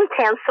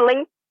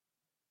intensely,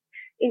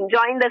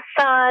 enjoying the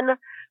sun,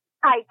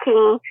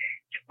 hiking,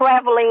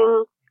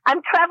 traveling.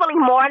 I'm traveling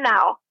more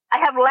now. I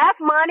have less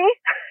money.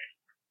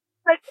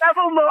 I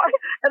travel more,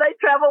 and I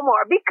travel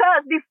more.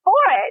 Because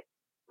before it,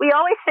 we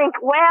always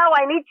think, well,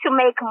 I need to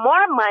make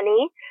more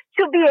money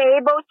to be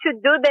able to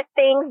do the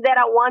things that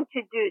I want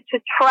to do, to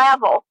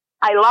travel.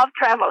 I love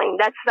traveling.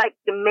 That's like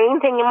the main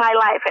thing in my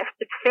life.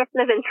 It's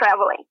fitness and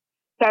traveling.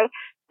 Okay.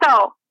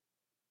 So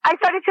I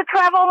started to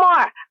travel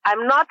more.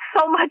 I'm not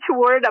so much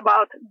worried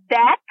about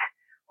debt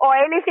or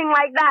anything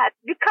like that,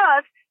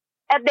 because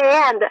at the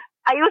end,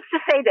 I used to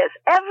say this,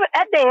 at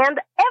the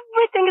end,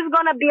 everything is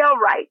going to be all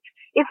right.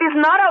 If it's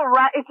not all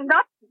right, it's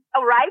not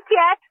all right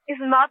yet,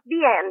 it's not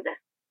the end.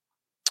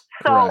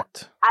 So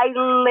Correct. I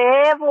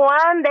live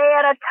one day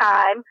at a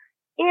time,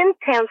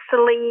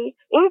 intensely,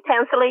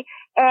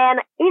 and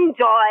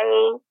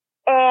enjoying,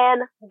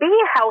 and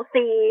being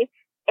healthy,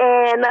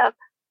 and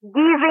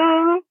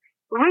giving,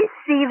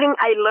 receiving.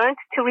 I learned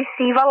to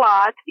receive a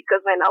lot,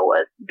 because when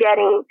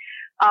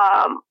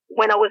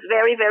I was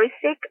very, very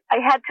sick, I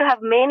had to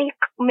have many,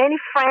 many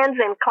friends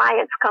and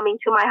clients coming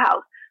to my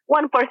house.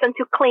 One person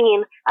to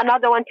clean,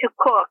 another one to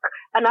cook,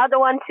 another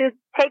one to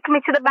take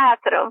me to the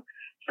bathroom.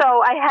 So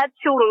I had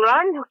to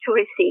learn to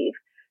receive.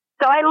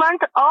 So I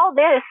learned all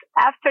this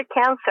after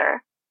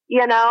cancer.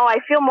 I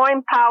feel more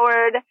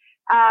empowered.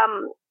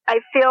 I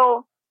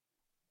feel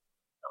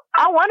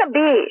I want to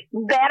be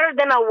better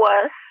than I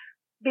was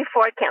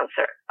before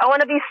cancer. I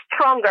want to be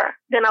stronger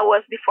than I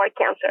was before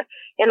cancer.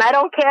 And I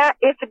don't care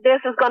if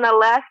this is going to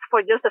last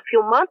for just a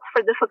few months,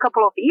 for just a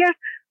couple of years,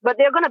 but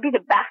they're going to be the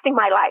best in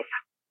my life.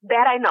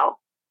 That I know.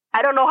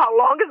 I don't know how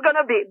long it's going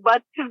to be,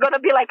 but it's going to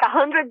be like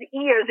 100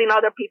 years in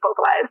other people's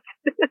lives.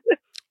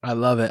 I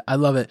love it. I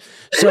love it.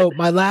 So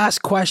my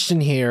last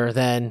question here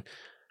then,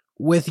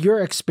 with your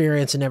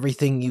experience and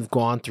everything you've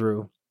gone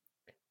through,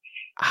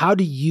 how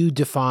do you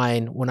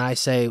define when I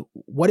say,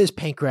 what is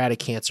pancreatic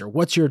cancer?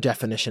 What's your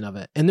definition of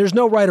it? And there's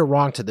no right or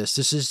wrong to this.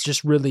 This is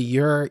just really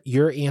your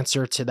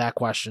answer to that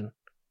question.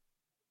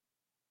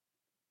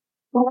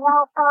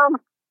 Well,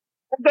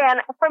 again,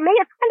 for me,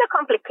 it's kind of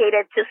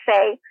complicated to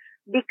say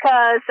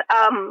because,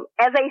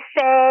 as I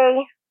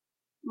say,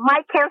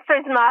 my cancer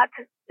is not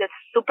the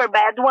super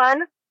bad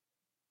one.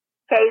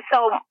 Okay, so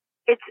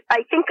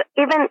I think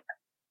even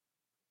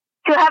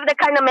to have the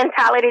kind of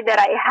mentality that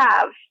I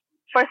have,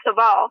 first of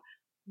all,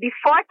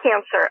 before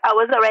cancer, I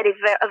was already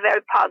a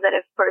very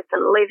positive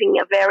person, living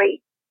a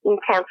very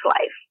intense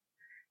life.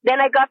 Then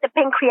I got the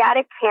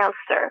pancreatic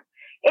cancer.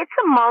 It's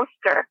a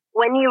monster.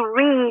 When you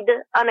read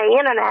on the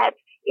internet,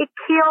 it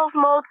kills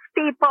most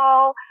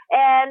people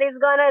and it's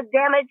going to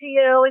damage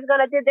you. It's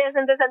going to do this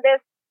and this and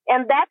this.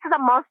 And that's the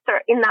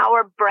monster in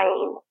our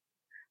brain.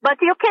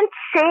 But you can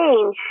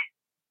change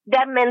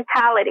that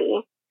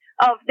mentality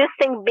of this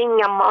thing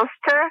being a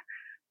monster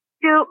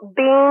to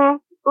being,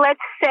 let's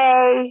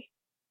say,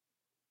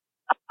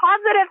 a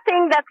positive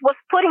thing that was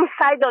put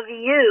inside of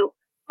you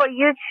for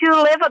you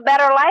to live a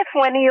better life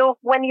when you're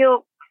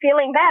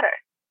feeling better.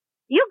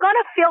 You're going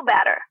to feel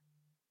better.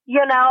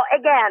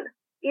 Again,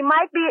 it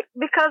might be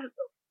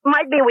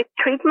with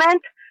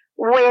treatment,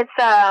 with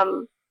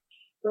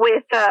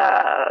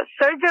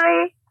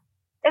surgery.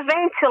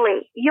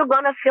 Eventually, you're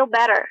going to feel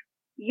better.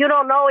 You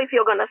don't know if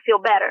you're going to feel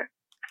better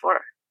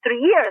for 3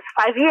 years,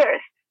 5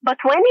 years. But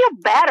when you're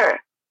better,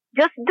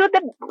 just do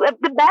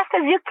the best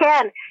as you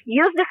can.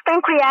 Use this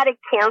pancreatic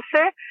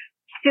cancer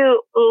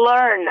to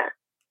learn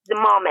the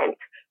moment,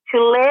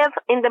 to live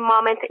in the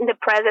moment, in the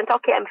present.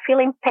 Okay, I'm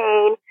feeling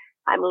pain.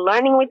 I'm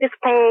learning with this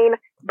pain,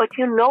 but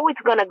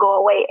it's going to go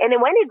away.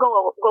 And when it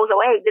goes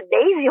away, the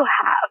days you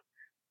have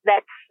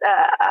that's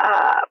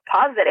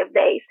positive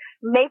days,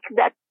 make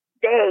that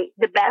day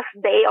the best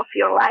day of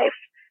your life.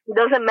 It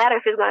doesn't matter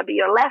if it's going to be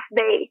your last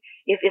day,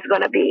 if it's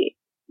going to be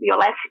your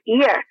last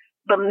year,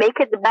 but make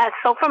it the best.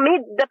 So for me,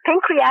 the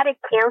pancreatic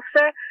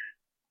cancer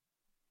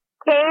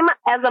came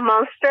as a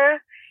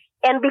monster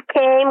and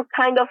became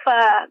kind of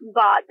a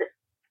God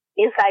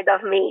inside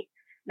of me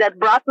that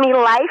brought me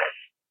light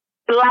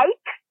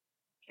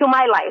to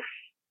my life.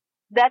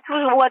 That's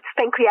what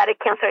pancreatic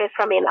cancer is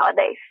for me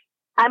nowadays.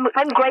 I'm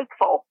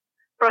grateful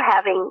for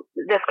having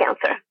this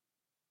cancer.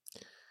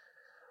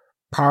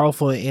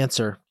 Powerful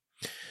answer.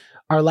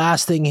 Our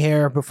last thing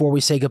here before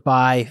we say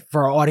goodbye,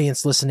 for our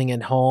audience listening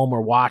at home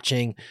or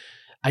watching,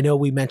 I know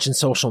we mentioned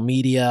social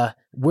media.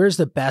 Where's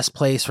the best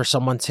place for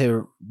someone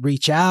to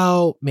reach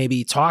out,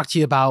 maybe talk to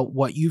you about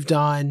what you've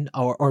done,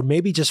 or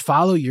maybe just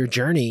follow your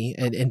journey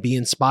and be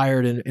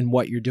inspired in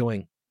what you're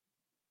doing?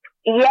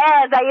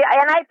 Yes,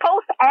 I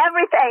post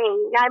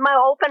everything. I'm an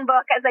open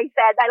book, as I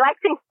said. I like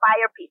to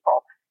inspire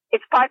people.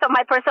 It's part of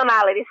my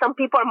personality. Some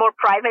people are more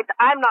private.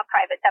 I'm not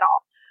private at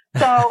all.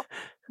 So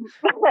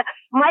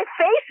my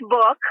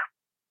Facebook,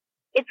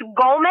 it's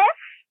Gomes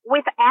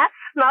with S,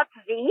 not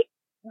Z,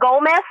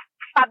 Gomes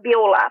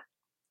Fabiola.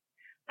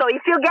 So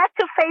if you get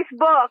to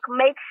Facebook,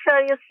 make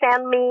sure you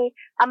send me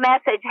a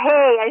message.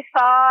 Hey, I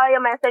saw your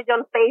message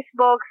on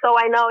Facebook, so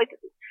I know it's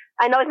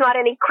not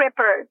any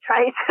cripper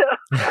trying to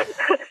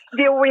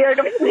be weird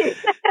with me.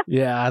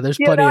 Yeah, there's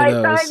plenty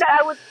of those.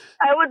 I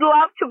would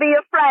love to be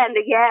a friend.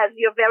 Yes,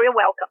 you're very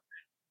welcome.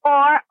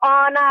 Or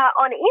on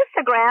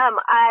Instagram,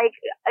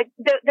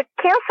 the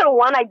cancer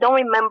one, I don't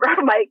remember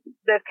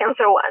the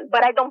cancer one,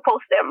 but I don't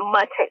post there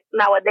much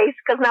nowadays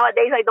because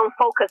nowadays I don't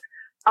focus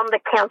on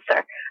the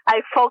cancer.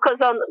 I focus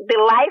on the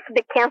life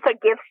the cancer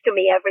gives to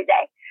me every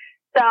day.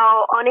 So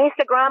on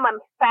Instagram,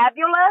 I'm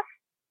Fabulous,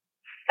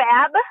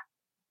 Fab,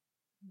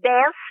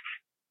 Dance,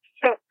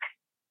 Fit.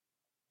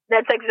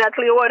 That's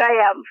exactly what I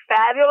am.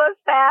 Fabulous,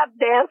 Fab,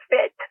 Dance,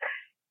 Fit.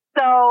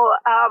 So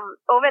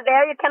over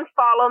there you can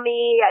follow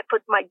me. I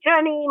put my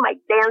journey, my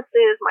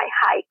dances, my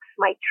hikes,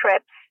 my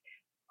trips,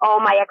 all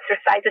my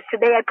exercises.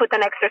 Today I put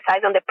an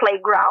exercise on the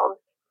playground.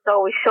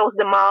 So it shows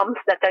the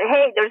moms that,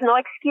 hey, there's no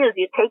excuse.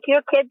 You take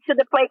your kids to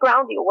the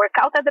playground. You work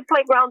out at the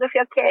playground with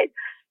your kids.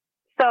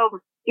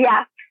 So,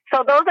 yeah.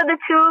 So those are the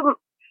two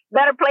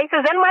better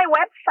places. And my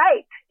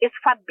website is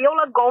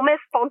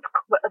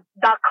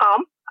fabiolagomes.com.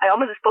 I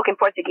almost spoke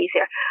in Portuguese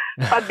here.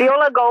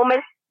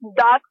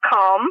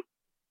 fabiolagomes.com.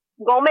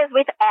 Gomes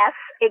with S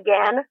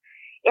again.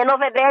 And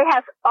over there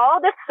has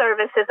all the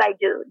services I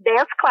do.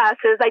 Dance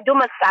classes. I do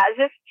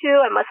massages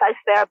too. I'm a massage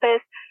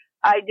therapist.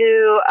 I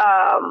do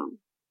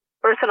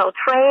personal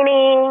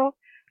training.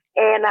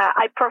 And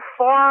I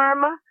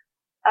perform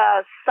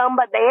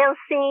samba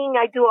dancing.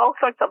 I do all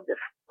sorts of this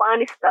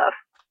fun stuff.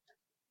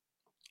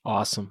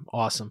 Awesome.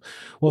 Awesome.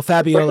 Well,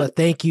 Fabiola,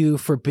 thank you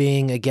for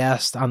being a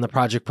guest on the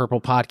Project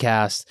Purple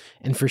podcast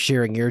and for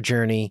sharing your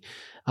journey.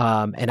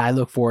 And I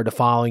look forward to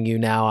following you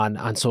now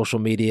on social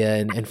media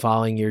and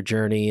following your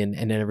journey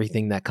and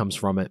everything that comes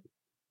from it.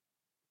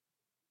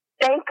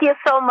 Thank you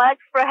so much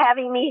for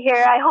having me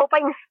here. I hope I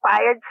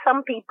inspired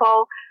some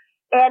people.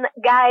 And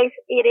guys,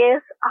 it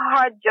is a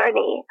hard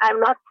journey.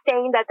 I'm not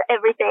saying that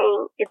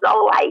everything is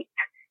all light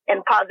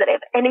and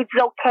positive, and it's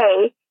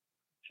okay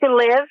to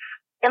live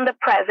in the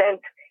present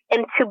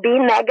and to be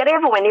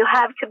negative when you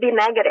have to be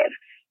negative,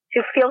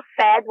 to feel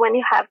sad when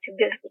you have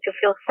to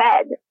feel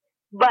sad.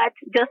 But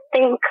just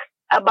think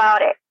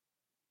about it.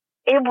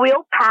 It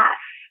will pass,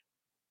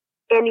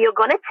 and you're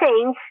going to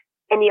change,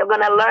 and you're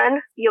going to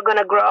learn, you're going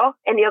to grow,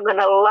 and you're going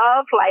to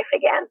love life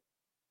again.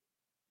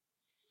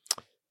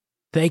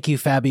 Thank you,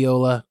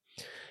 Fabiola.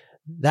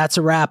 That's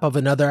a wrap of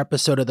another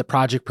episode of the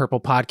Project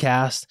Purple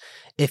podcast.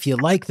 If you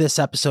like this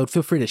episode,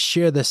 feel free to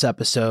share this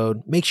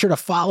episode. Make sure to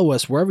follow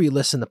us wherever you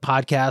listen to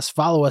podcasts.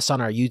 Follow us on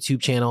our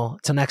YouTube channel.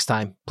 Till next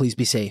time, please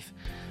be safe.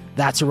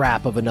 That's a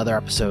wrap of another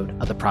episode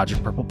of the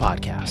Project Purple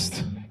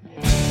podcast.